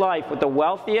spend his life with the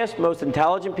wealthiest, most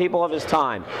intelligent people of his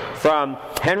time, from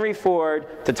Henry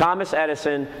Ford to Thomas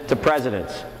Edison to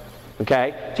presidents.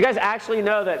 Okay? Do you guys actually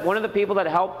know that one of the people that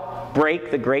helped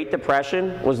break the Great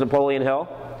Depression was Napoleon Hill?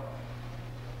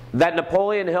 That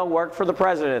Napoleon Hill worked for the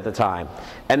president at the time.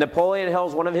 And Napoleon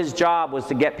Hill's, one of his jobs was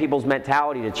to get people's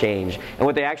mentality to change. And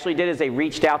what they actually did is they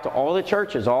reached out to all the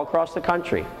churches all across the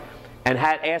country and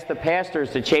had asked the pastors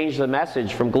to change the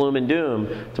message from gloom and doom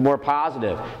to more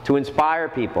positive, to inspire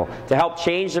people, to help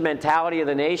change the mentality of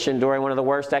the nation during one of the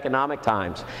worst economic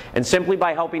times. And simply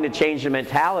by helping to change the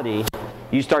mentality,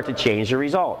 you start to change the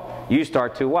result. You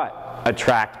start to what?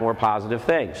 Attract more positive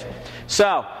things.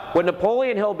 So, what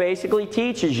Napoleon Hill basically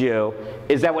teaches you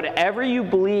is that whatever you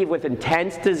believe with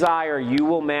intense desire, you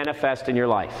will manifest in your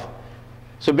life.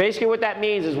 So basically what that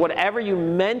means is whatever you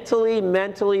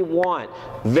mentally want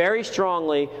very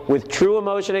strongly with true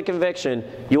emotion and conviction,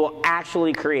 you will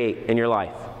actually create in your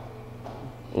life.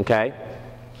 Okay?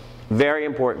 Very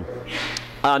important.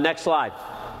 Next slide.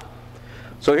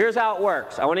 So here's how it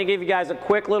works. I want to give you guys a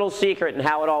quick little secret in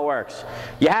how it all works.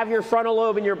 You have your frontal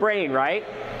lobe in your brain, right?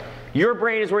 Your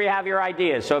brain is where you have your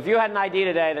ideas. So if you had an idea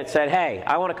today that said, hey,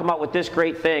 I want to come up with this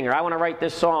great thing, or I want to write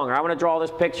this song, or I want to draw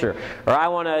this picture, or I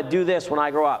want to do this when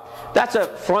I grow up. That's a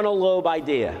frontal lobe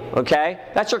idea, okay?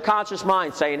 That's your conscious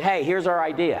mind saying, hey, here's our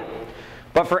idea.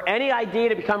 But for any idea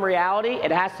to become reality,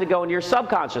 it has to go into your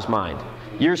subconscious mind.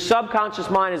 Your subconscious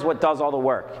mind is what does all the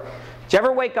work. Do you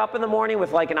ever wake up in the morning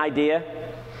with like an idea?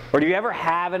 Or do you ever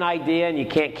have an idea and you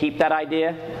can't keep that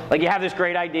idea? Like you have this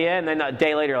great idea and then a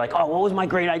day later you're like, oh, what was my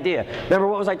great idea? Remember,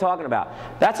 what was I talking about?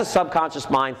 That's a subconscious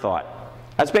mind thought.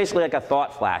 That's basically like a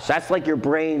thought flash. That's like your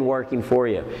brain working for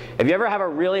you. If you ever have a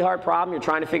really hard problem you're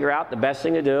trying to figure out, the best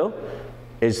thing to do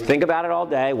is think about it all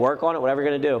day, work on it, whatever you're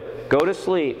going to do. Go to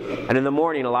sleep, and in the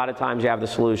morning a lot of times you have the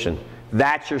solution.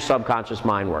 That's your subconscious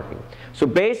mind working. So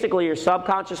basically, your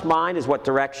subconscious mind is what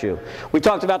directs you. We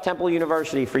talked about Temple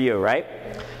University for you, right?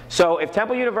 So if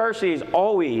Temple University is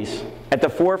always at the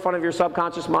forefront of your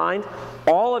subconscious mind,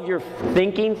 all of your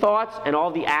thinking thoughts and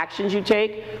all the actions you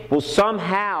take will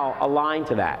somehow align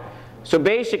to that. So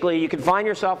basically, you can find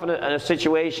yourself in a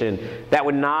situation that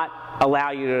would not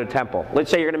allow you to go to Temple. Let's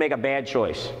say you're going to make a bad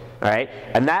choice, all right?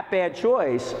 And that bad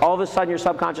choice, all of a sudden your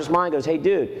subconscious mind goes, hey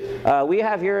dude, we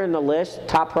have here in the list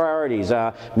top priorities.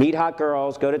 Meet hot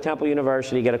girls, go to Temple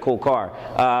University, get a cool car.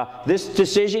 This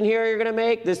decision here you're going to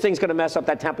make, this thing's going to mess up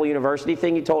that Temple University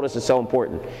thing you told us is so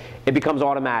important. It becomes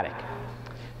automatic.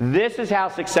 This is how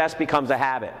success becomes a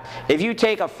habit. If you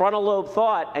take a frontal lobe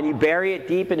thought and you bury it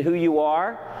deep in who you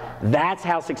are, that's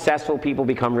how successful people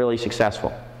become really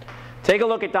successful. Take a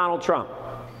look at Donald Trump.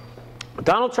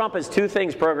 Donald Trump has two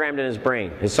things programmed in his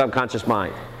brain, his subconscious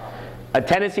mind. A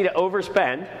tendency to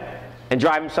overspend and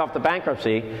drive himself to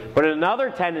bankruptcy, but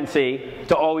another tendency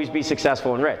to always be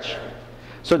successful and rich.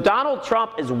 So Donald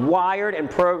Trump is wired and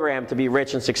programmed to be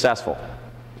rich and successful.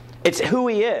 It's who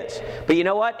he is. But you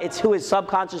know what? It's who his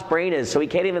subconscious brain is, so he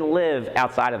can't even live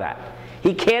outside of that.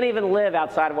 He can't even live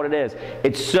outside of what it is.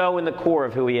 It's so in the core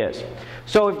of who he is.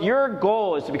 So if your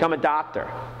goal is to become a doctor,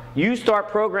 you start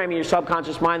programming your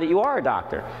subconscious mind that you are a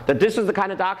doctor, that this is the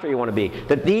kind of doctor you want to be,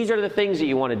 that these are the things that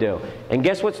you want to do. And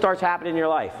guess what starts happening in your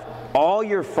life? All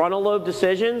your frontal lobe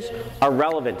decisions are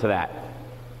relevant to that.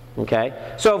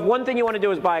 Okay? So if one thing you want to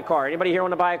do is buy a car, anybody here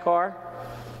want to buy a car?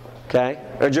 Okay?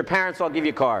 Or did your parents all give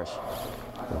you cars?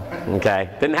 Okay?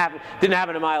 Didn't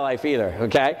happen in my life either.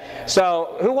 Okay?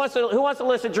 So who wants to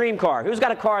list a dream car? Who's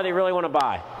got a car they really want to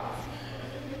buy?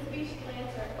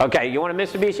 Okay, you want a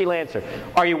Mitsubishi Lancer.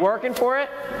 Are you working for it?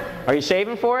 Are you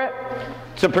saving for it?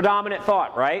 It's a predominant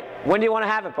thought, right? When do you want to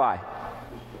have it by?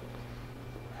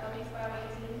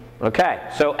 Okay,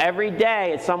 so every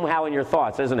day it's somehow in your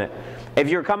thoughts, isn't it? If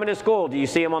you're coming to school, do you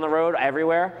see them on the road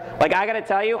everywhere? Like, I got to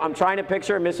tell you, I'm trying to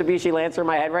picture a Mitsubishi Lancer in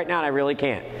my head right now, and I really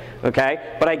can't.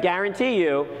 Okay? But I guarantee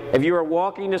you, if you were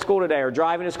walking to school today or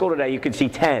driving to school today, you could see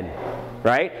 10,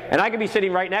 right? And I could be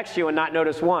sitting right next to you and not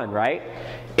notice one, right?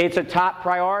 It's a top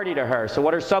priority to her. So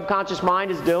what her subconscious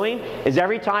mind is doing is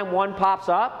every time one pops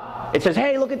up, it says,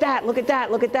 hey, look at that, look at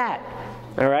that, look at that.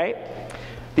 All right?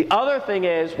 The other thing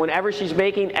is, whenever she's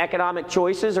making economic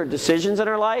choices or decisions in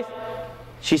her life,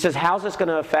 she says, how's this going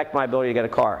to affect my ability to get a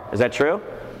car? Is that true?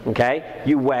 Okay?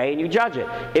 You weigh and you judge it.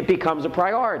 It becomes a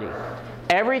priority.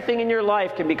 Everything in your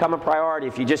life can become a priority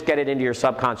if you just get it into your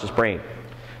subconscious brain.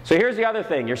 So here's the other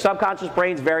thing. Your subconscious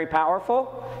brain's very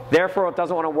powerful. Therefore, it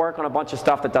doesn't want to work on a bunch of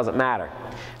stuff that doesn't matter.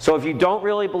 So if you don't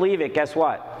really believe it, guess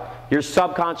what? Your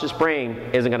subconscious brain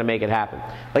isn't going to make it happen.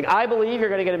 Like, I believe you're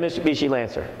going to get a Mitsubishi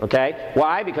Lancer, okay?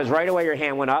 Why? Because right away your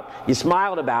hand went up, you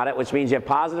smiled about it, which means you have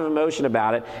positive emotion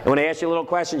about it, and when I ask you little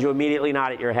questions, you immediately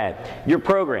nod at your head. You're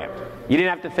programmed. You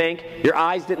didn't have to think. Your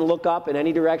eyes didn't look up in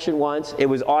any direction once. It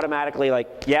was automatically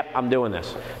like, yep, I'm doing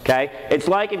this, okay? It's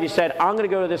like if you said, I'm going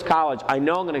to go to this college, I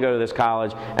know I'm going to go to this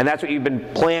college, and that's what you've been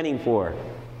planning for,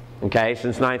 okay,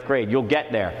 since 9th grade. You'll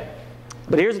get there.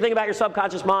 But here's the thing about your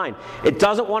subconscious mind. It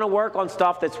doesn't want to work on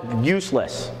stuff that's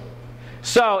useless.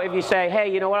 So if you say,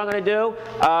 hey, you know what I'm going to do?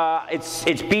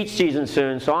 It's beach season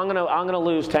soon, so I'm going to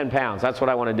lose 10 pounds. That's what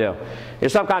I want to do. Your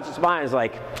subconscious mind is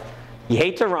like, you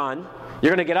hate to run.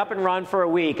 You're going to get up and run for a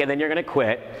week, and then you're going to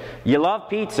quit. You love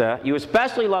pizza. You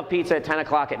especially love pizza at 10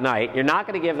 o'clock at night. You're not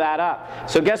going to give that up.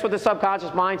 So guess what the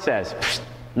subconscious mind says?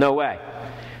 No way.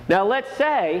 Now let's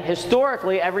say,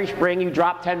 historically, every spring you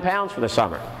drop 10 pounds for the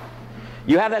summer.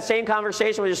 You have that same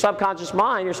conversation with your subconscious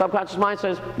mind. Your subconscious mind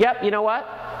says, yep, you know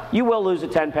what? You will lose the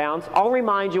 10 pounds. I'll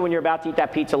remind you when you're about to eat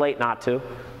that pizza late not to.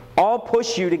 I'll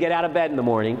push you to get out of bed in the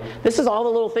morning. This is all the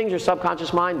little things your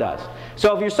subconscious mind does.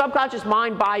 So if your subconscious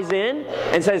mind buys in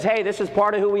and says, hey, this is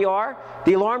part of who we are,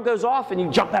 the alarm goes off and you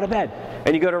jump out of bed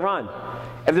and you go to run.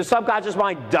 If the subconscious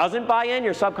mind doesn't buy in,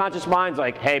 your subconscious mind's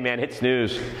like, hey man, hit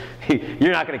snooze.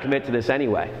 You're not going to commit to this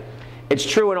anyway. It's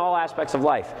true in all aspects of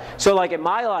life. So like in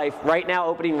my life, right now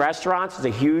opening restaurants is a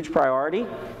huge priority,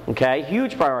 okay?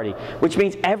 Huge priority, which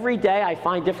means every day I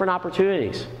find different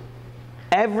opportunities.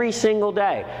 Every single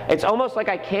day. It's almost like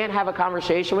I can't have a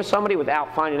conversation with somebody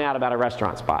without finding out about a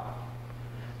restaurant spot.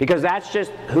 Because that's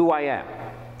just who I am,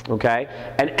 okay?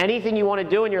 And anything you want to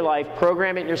do in your life,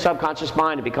 program it in your subconscious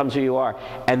mind, it becomes who you are.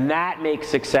 And that makes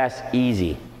success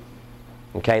easy.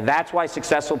 Okay, that's why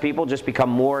successful people just become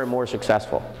more and more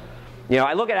successful. You know,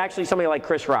 I look at actually somebody like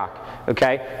Chris Rock,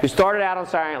 okay, who started out on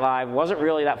Saturday Night Live, wasn't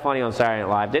really that funny on Saturday Night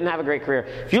Live, didn't have a great career.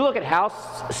 If you look at how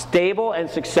stable and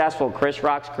successful Chris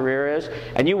Rock's career is,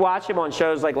 and you watch him on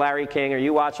shows like Larry King or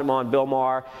you watch him on Bill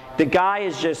Maher, the guy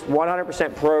is just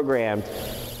 100% programmed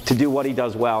to do what he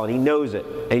does well, and he knows it,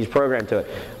 and he's programmed to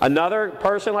it. Another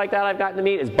person like that I've gotten to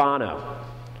meet is Bono.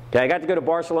 Okay, I got to go to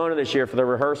Barcelona this year for the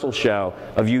rehearsal show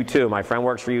of U2. My friend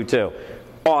works for U2.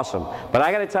 Awesome. But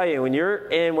I got to tell you, when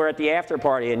we're at the after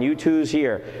party and U2's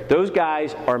here, those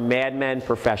guys are madmen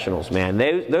professionals, man.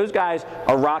 Those guys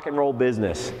are rock and roll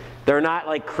business. They're not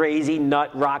like crazy nut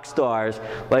rock stars,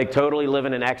 like totally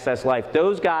living an excess life.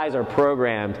 Those guys are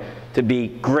programmed to be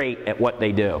great at what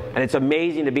they do. And it's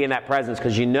amazing to be in that presence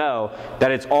because you know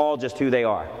that it's all just who they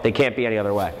are. They can't be any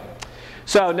other way.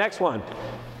 So next one.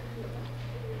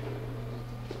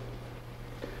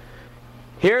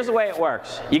 Here's the way it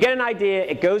works. You get an idea,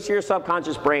 it goes to your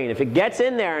subconscious brain. If it gets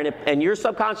in there and your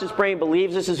subconscious brain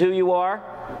believes this is who you are,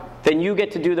 then you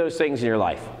get to do those things in your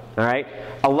life. All right?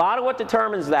 A lot of what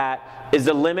determines that is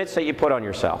the limits that you put on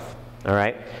yourself. All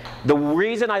right? The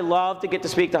reason I love to get to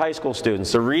speak to high school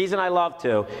students, the reason I love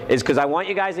to, is because I want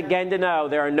you guys again to know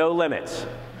there are no limits.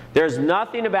 There's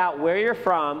nothing about where you're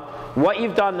from, what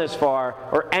you've done this far,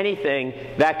 or anything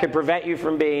that could prevent you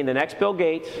from being the next Bill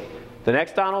Gates, the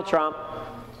next Donald Trump,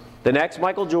 the next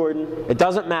Michael Jordan. It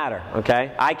doesn't matter,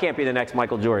 okay? I can't be the next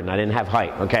Michael Jordan. I didn't have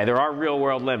height, okay? There are real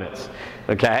world limits,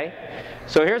 okay?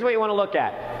 So here's what you want to look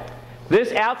at.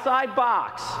 This outside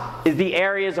box is the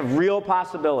areas of real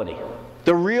possibility.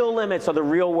 The real limits of the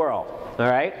real world, all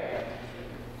right?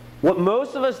 What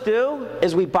most of us do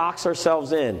is we box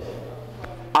ourselves in.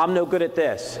 I'm no good at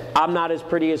this. I'm not as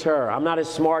pretty as her. I'm not as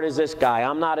smart as this guy.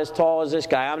 I'm not as tall as this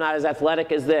guy. I'm not as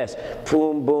athletic as this.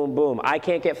 Boom, boom, boom. I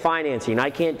can't get financing. I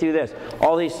can't do this.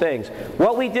 All these things.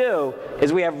 What we do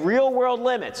is we have real world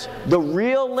limits. The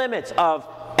real limits of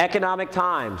economic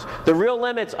times. The real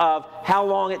limits of how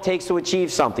long it takes to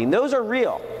achieve something. Those are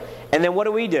real. And then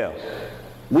what do?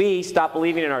 We stop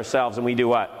believing in ourselves and we do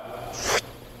what?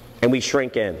 And we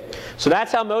shrink in. So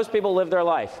that's how most people live their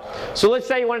life. So let's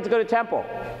say you wanted to go to Temple,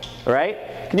 all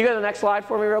right? Can you go to the next slide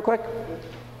for me real quick?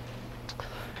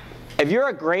 If you're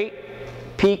a great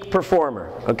peak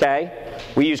performer, okay?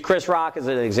 We use Chris Rock as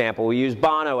an example. We use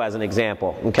Bono as an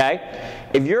example, okay?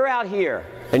 If you're out here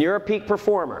and you're a peak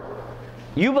performer,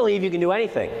 you believe you can do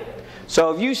anything.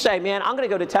 So if you say, man, I'm going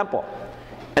to go to Temple,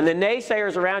 and the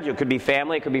naysayers around you, it could be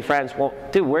family, it could be friends, well,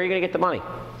 dude, where are you going to get the money?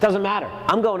 It doesn't matter.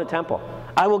 I'm going to Temple.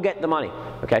 I will get the money,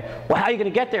 okay? Well, how are you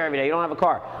going to get there every day? You don't have a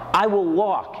car. I will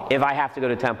walk if I have to go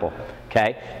to Temple,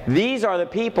 okay? These are the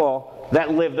people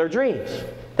that live their dreams,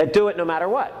 that do it no matter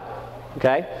what,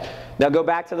 okay? Now go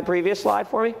back to the previous slide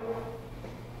for me.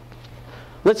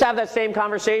 Let's have that same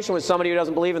conversation with somebody who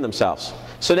doesn't believe in themselves.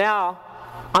 So now,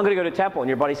 I'm going to go to Temple, and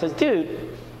your buddy says,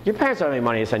 dude, your parents don't have any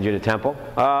money to send you to Temple.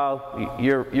 Oh,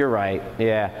 you're right,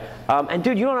 yeah. And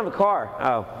dude, you don't have a car.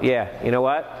 Oh, yeah, you know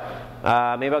what?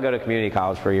 Maybe I'll go to community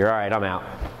college for a year. All right, I'm out.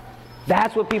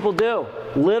 That's what people do.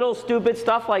 Little stupid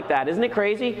stuff like that. Isn't it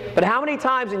crazy? But how many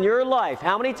times in your life,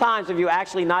 how many times have you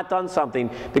actually not done something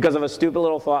because of a stupid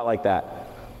little thought like that?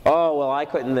 Oh, well, I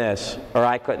couldn't this, or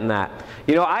I couldn't that.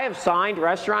 You know, I have signed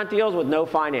restaurant deals with no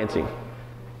financing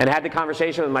and had the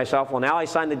conversation with myself, well, now I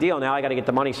signed the deal, now I got to get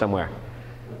the money somewhere.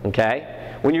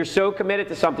 Okay? When you're so committed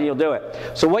to something, you'll do it.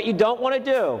 So what you don't want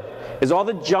to do is all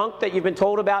the junk that you've been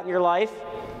told about in your life,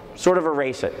 sort of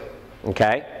erase it,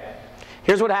 okay?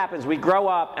 Here's what happens. We grow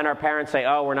up and our parents say,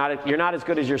 oh, you're not as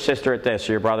good as your sister at this,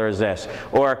 or your brother is this,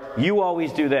 or you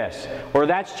always do this, or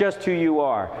that's just who you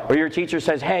are, or your teacher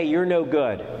says, hey, you're no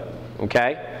good,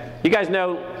 okay? You guys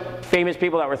know famous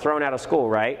people that were thrown out of school,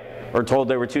 right? Or told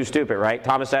they were too stupid, right?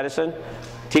 Thomas Edison,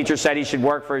 teacher said he should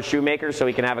work for a shoemaker so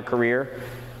he can have a career,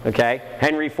 okay?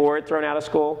 Henry Ford thrown out of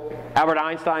school, Albert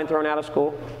Einstein thrown out of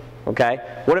school. Okay?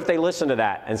 What if they listened to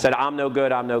that and said, I'm no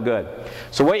good, I'm no good?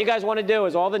 So what you guys want to do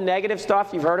is all the negative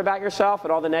stuff you've heard about yourself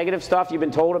and all the negative stuff you've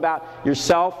been told about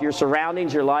yourself, your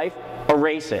surroundings, your life,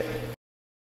 erase it.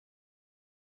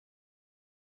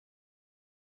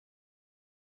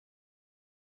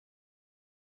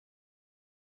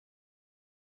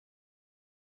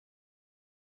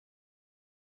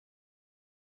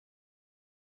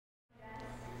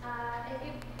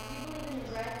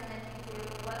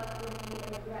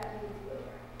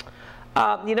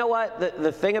 You know what?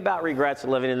 The thing about regrets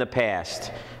living in the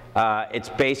past, it's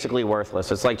basically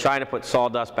worthless. It's like trying to put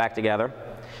sawdust back together.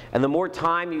 And the more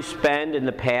time you spend in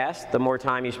the past, the more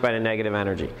time you spend in negative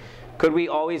energy. Could we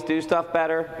always do stuff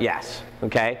better? Yes,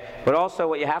 okay? But also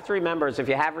what you have to remember is if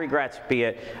you have regrets, be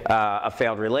it a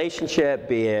failed relationship,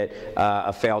 be it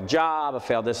a failed job, a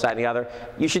failed this, that, and the other,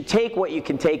 you should take what you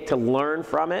can take to learn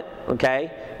from it,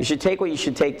 okay? You should take what you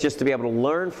should take just to be able to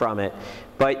learn from it,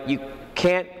 but you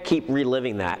can't keep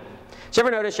reliving that. So you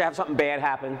ever notice you have something bad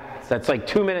happen? That's like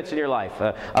 2 minutes in your life,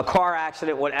 a car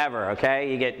accident, whatever,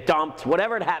 okay? You get dumped,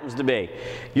 whatever it happens to be.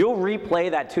 You'll replay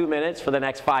that 2 minutes for the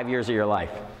next 5 years of your life,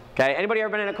 okay? Anybody ever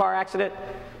been in a car accident?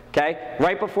 Okay?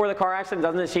 Right before the car accident,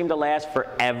 doesn't it seem to last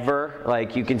forever?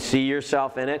 Like you can see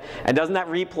yourself in it. And doesn't that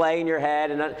replay in your head?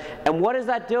 And what is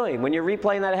that doing? When you're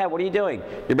replaying that ahead, what are you doing?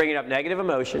 You're bringing up negative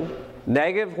emotion,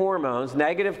 negative hormones,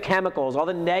 negative chemicals, all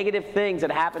the negative things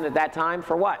that happened at that time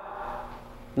for what?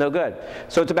 No good.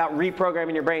 So it's about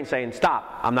reprogramming your brain, saying,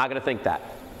 stop, I'm not going to think that.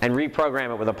 And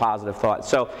reprogram it with a positive thought.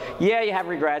 So yeah, you have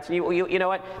regrets. You know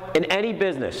what? In any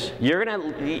business,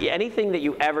 anything that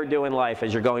you ever do in life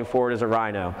as you're going forward as a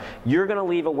rhino, you're going to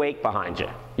leave a wake behind you.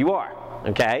 You are,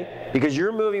 okay? Because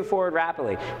you're moving forward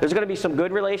rapidly. There's going to be some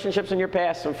good relationships in your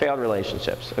past, some failed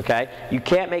relationships, okay? You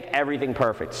can't make everything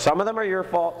perfect. Some of them are your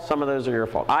fault, some of those are your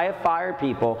fault. I have fired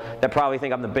people that probably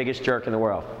think I'm the biggest jerk in the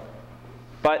world.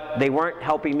 But they weren't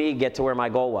helping me get to where my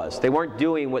goal was. They weren't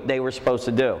doing what they were supposed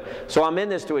to do. So I'm in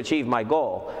this to achieve my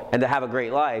goal and to have a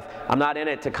great life. I'm not in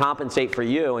it to compensate for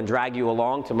you and drag you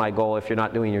along to my goal if you're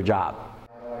not doing your job.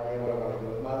 I have no idea what I'm going to do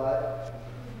with my life.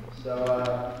 So,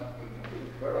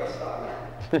 where do I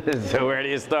start? So where do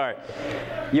you start?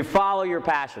 You follow your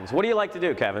passions. What do you like to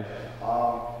do, Kevin?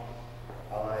 I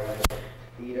like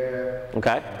theater,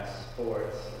 okay.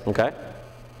 Sports, okay.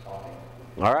 talking.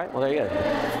 All right, well there you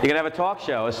go. You can have a talk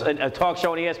show, a talk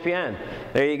show on ESPN.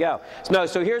 There you go.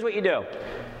 So here's what you do.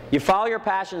 You follow your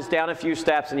passions down a few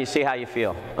steps and you see how you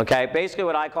feel, okay? Basically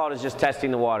what I call it is just testing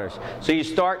the waters. So you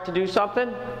start to do something,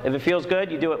 if it feels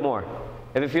good, you do it more.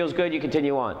 If it feels good, you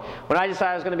continue on. When I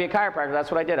decided I was going to be a chiropractor,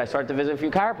 that's what I did. I started to visit a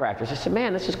few chiropractors. I said,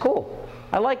 man, this is cool.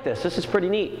 I like this. This is pretty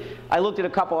neat. I looked at a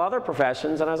couple other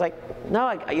professions and I was like,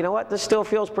 no, you know what? This still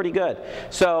feels pretty good.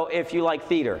 So if you like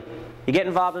theater, you get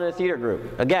involved in a theater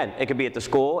group. Again, it could be at the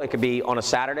school. It could be on a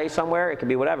Saturday somewhere. It could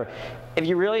be whatever. If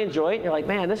you really enjoy it and you're like,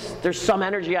 man, there's some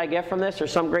energy I get from this.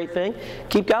 There's some great thing.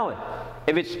 Keep going.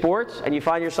 If it's sports and you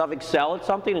find yourself excel at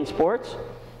something in sports,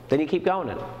 then you keep going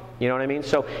in it. You know what I mean?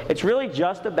 So it's really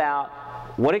just about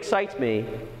what excites me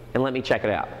and let me check it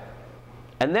out.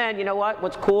 And then, you know what?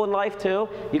 What's cool in life too,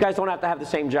 you guys don't have to have the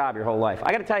same job your whole life.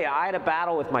 I got to tell you, I had a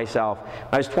battle with myself.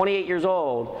 I was 28 years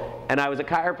old and I was a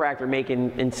chiropractor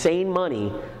making insane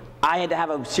money. I had to have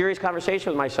a serious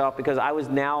conversation with myself because I was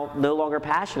now no longer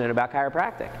passionate about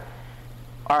chiropractic.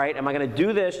 All right, am I going to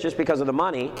do this just because of the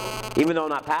money, even though I'm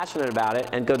not passionate about it,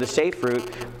 and go the safe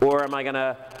route, or am I going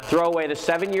to throw away the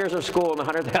 7 years of school and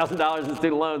 $100,000 in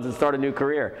student loans and start a new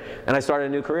career? And I started a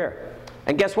new career.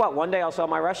 And guess what? One day I'll sell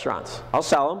my restaurants. I'll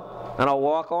sell them, and I'll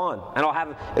walk on.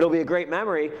 And it'll be a great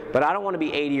memory, but I don't want to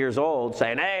be 80 years old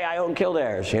saying, hey, I own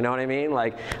Kildare's, you know what I mean?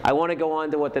 Like, I want to go on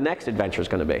to what the next adventure is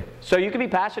going to be. So you can be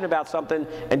passionate about something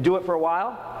and do it for a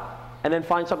while, and then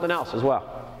find something else as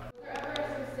well.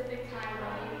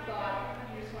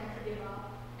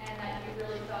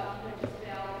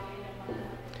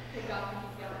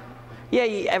 Yeah,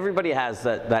 everybody has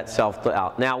that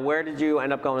self-doubt. Now, where did you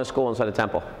end up going to school instead of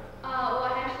Temple? Well,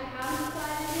 I actually haven't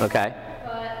decided. Okay.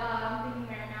 But I'm thinking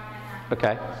right now Manhattan.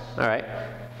 Okay. All right.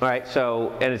 All right.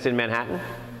 So, and it's in Manhattan?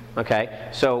 Okay.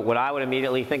 So what I would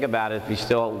immediately think about is if you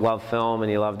still love film and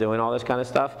you love doing all this kind of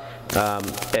stuff,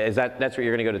 that's what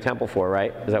you're going to go to Temple for,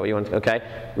 right? Is that what you want to, okay.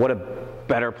 What a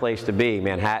better place to be,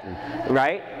 Manhattan,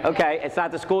 right? Okay. It's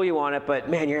not the school you wanted, but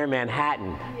man, you're in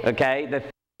Manhattan, okay?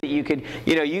 You could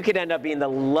end up being the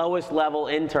lowest level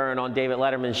intern on David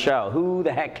Letterman's show. Who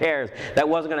the heck cares? That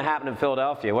wasn't going to happen in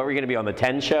Philadelphia. What were you going to be on the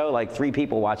 10 show? Like 3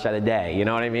 people watch that a day. You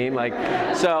know what I mean? Like,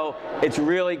 so it's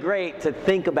really great to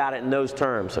think about it in those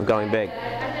terms of going big. I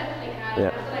definitely have. Yeah.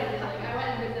 That's what I did. Like, I went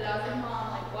and visited. I was like,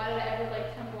 Mom, like, why did I ever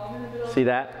like Temple? I'm in the middle See of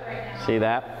that? right now. See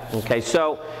that? Okay.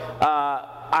 So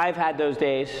I've had those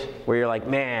days where you're like,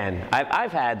 man,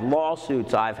 I've had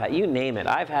lawsuits. I've had, you name it.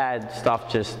 I've had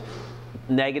stuff just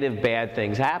negative, bad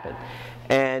things happen.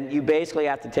 And you basically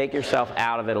have to take yourself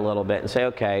out of it a little bit and say,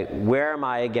 okay, where am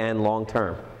I again long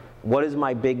term? What is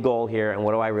my big goal here and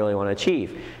what do I really want to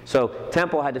achieve? So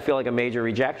Temple had to feel like a major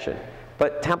rejection.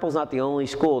 But Temple's not the only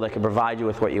school that can provide you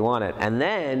with what you wanted. And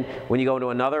then when you go into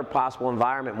another possible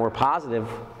environment, more positive,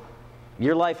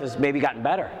 your life has maybe gotten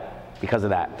better because of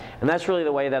that. And that's really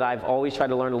the way that I've always tried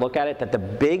to learn to look at it, that the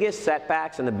biggest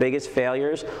setbacks and the biggest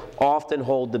failures often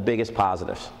hold the biggest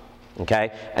positives.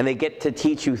 Okay? And they get to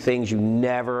teach you things you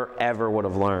never, ever would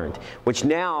have learned, which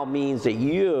now means that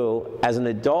you, as an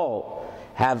adult,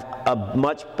 have a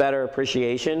much better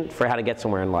appreciation for how to get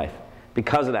somewhere in life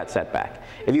because of that setback.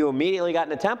 If you immediately got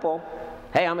in a temple,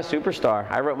 hey, I'm a superstar.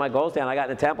 I wrote my goals down. I got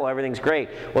in a temple. Everything's great.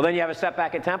 Well, then you have a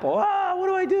setback at temple. Ah, what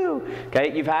do I do?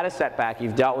 Okay, you've had a setback.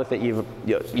 You've dealt with it.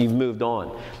 You've moved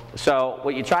on. So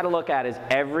what you try to look at is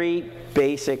every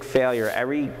basic failure,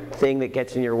 everything that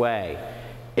gets in your way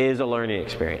is a learning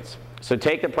experience. So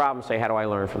take the problem and say, how do I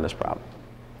learn from this problem?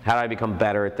 How do I become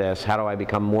better at this? How do I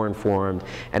become more informed?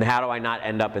 And how do I not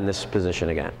end up in this position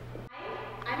again?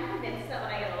 I'm convinced that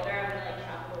when I get older, I'm going to like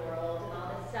travel the world and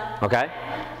all this stuff. Okay. I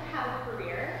want to have a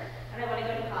career, and I want to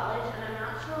go to college, and I'm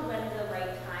not sure when the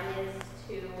right time is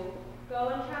to go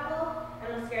and travel. And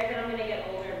I'm scared that I'm going to get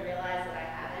older and realize that I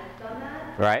haven't done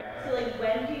that. Right. So like,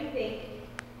 when do you think,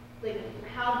 like,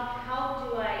 how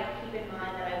do I keep in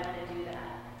mind that I want to do that,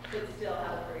 but still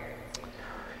have a career?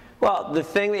 Well, the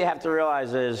thing that you have to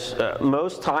realize is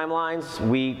most timelines,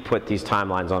 we put these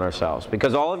timelines on ourselves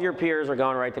because all of your peers are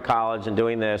going right to college and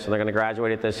doing this, and they're going to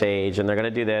graduate at this age, and they're going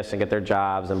to do this and get their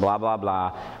jobs and blah, blah,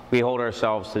 blah. We hold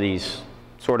ourselves to these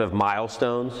sort of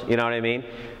milestones, you know what I mean?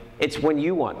 It's when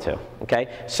you want to, okay?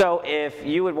 So if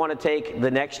you would want to take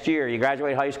the next year, you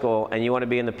graduate high school, and you want to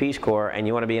be in the Peace Corps, and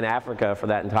you want to be in Africa for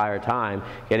that entire time,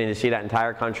 getting to see that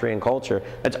entire country and culture,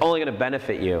 that's only going to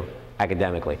benefit you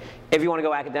academically. If you want to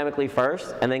go academically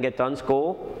first and then get done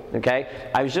school, okay?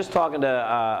 I was just talking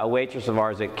to a waitress of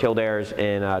ours at Kildare's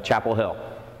in Chapel Hill.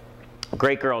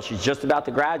 Great girl. She's just about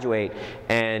to graduate,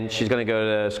 and she's going to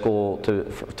go to school,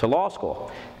 to law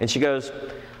school. And she goes,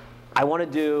 I want to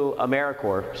do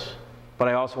AmeriCorps, but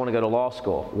I also want to go to law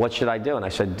school. What should I do? And I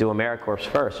said, do AmeriCorps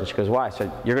first. And she goes, why? I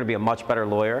said, you're going to be a much better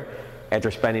lawyer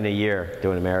after spending a year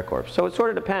doing AmeriCorps. So it sort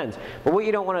of depends. But what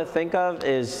you don't want to think of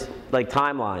is like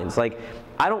timelines. Like,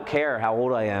 I don't care how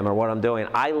old I am or what I'm doing.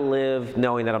 I live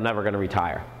knowing that I'm never going to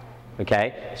retire.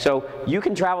 Okay? So you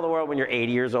can travel the world when you're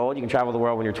 80 years old. You can travel the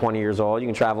world when you're 20 years old. You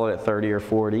can travel at 30 or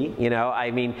 40. You know,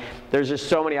 I mean, there's just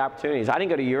so many opportunities. I didn't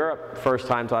go to Europe first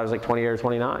time until I was like 28 or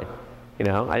 29. You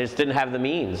know, I just didn't have the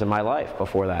means in my life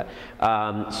before that.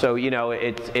 So, you know,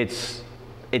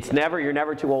 you're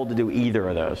never too old to do either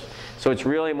of those. So it's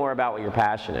really more about what your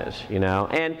passion is, you know,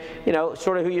 and, you know,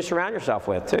 sort of who you surround yourself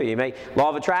with too. You may, law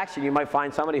of attraction, you might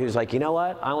find somebody who's like, you know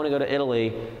what, I want to go to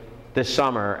Italy this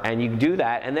summer, and you do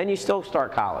that, and then you still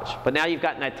start college. But now you've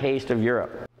gotten that taste of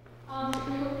Europe. Is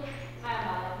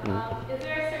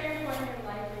there a certain point in your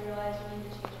life where you realize you need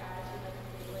to change your attitude like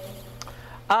completely?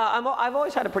 I've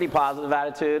always had a pretty positive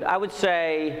attitude. I would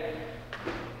say,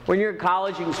 when you're in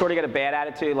college, you can sort of get a bad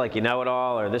attitude, like you know it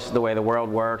all, or this is the way the world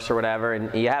works, or whatever.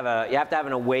 And you have to have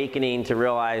an awakening to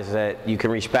realize that you can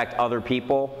respect other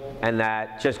people, and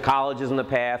that just college isn't the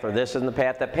path, or this isn't the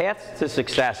path. The paths to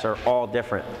success are all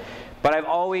different. But I've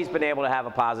always been able to have a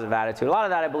positive attitude. A lot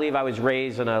of that, I believe, I was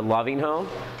raised in a loving home.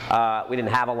 We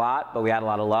didn't have a lot, but we had a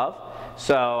lot of love.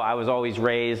 So I was always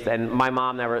raised, and my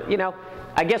mom never, you know,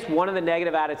 I guess one of the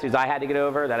negative attitudes I had to get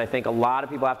over that I think a lot of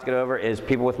people have to get over is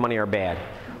people with money are bad.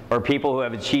 Or people who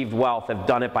have achieved wealth have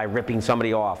done it by ripping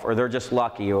somebody off, or they're just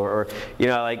lucky, or you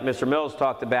know, like Mr. Mills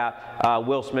talked about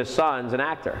Will Smith's son's an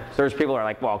actor. So there's people who are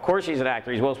like, well, of course he's an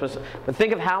actor, he's Will Smith's. But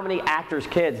think of how many actors'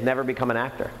 kids never become an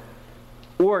actor,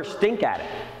 or stink at it.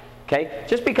 Okay?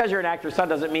 Just because you're an actor's son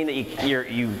doesn't mean that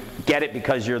you get it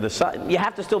because you're the son. You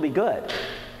have to still be good.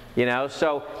 You know?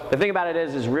 So the thing about it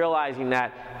is realizing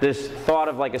that this thought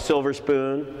of like a silver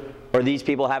spoon, or these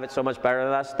people have it so much better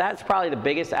than us, that's probably the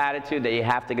biggest attitude that you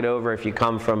have to get over if you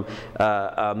come from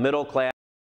a middle class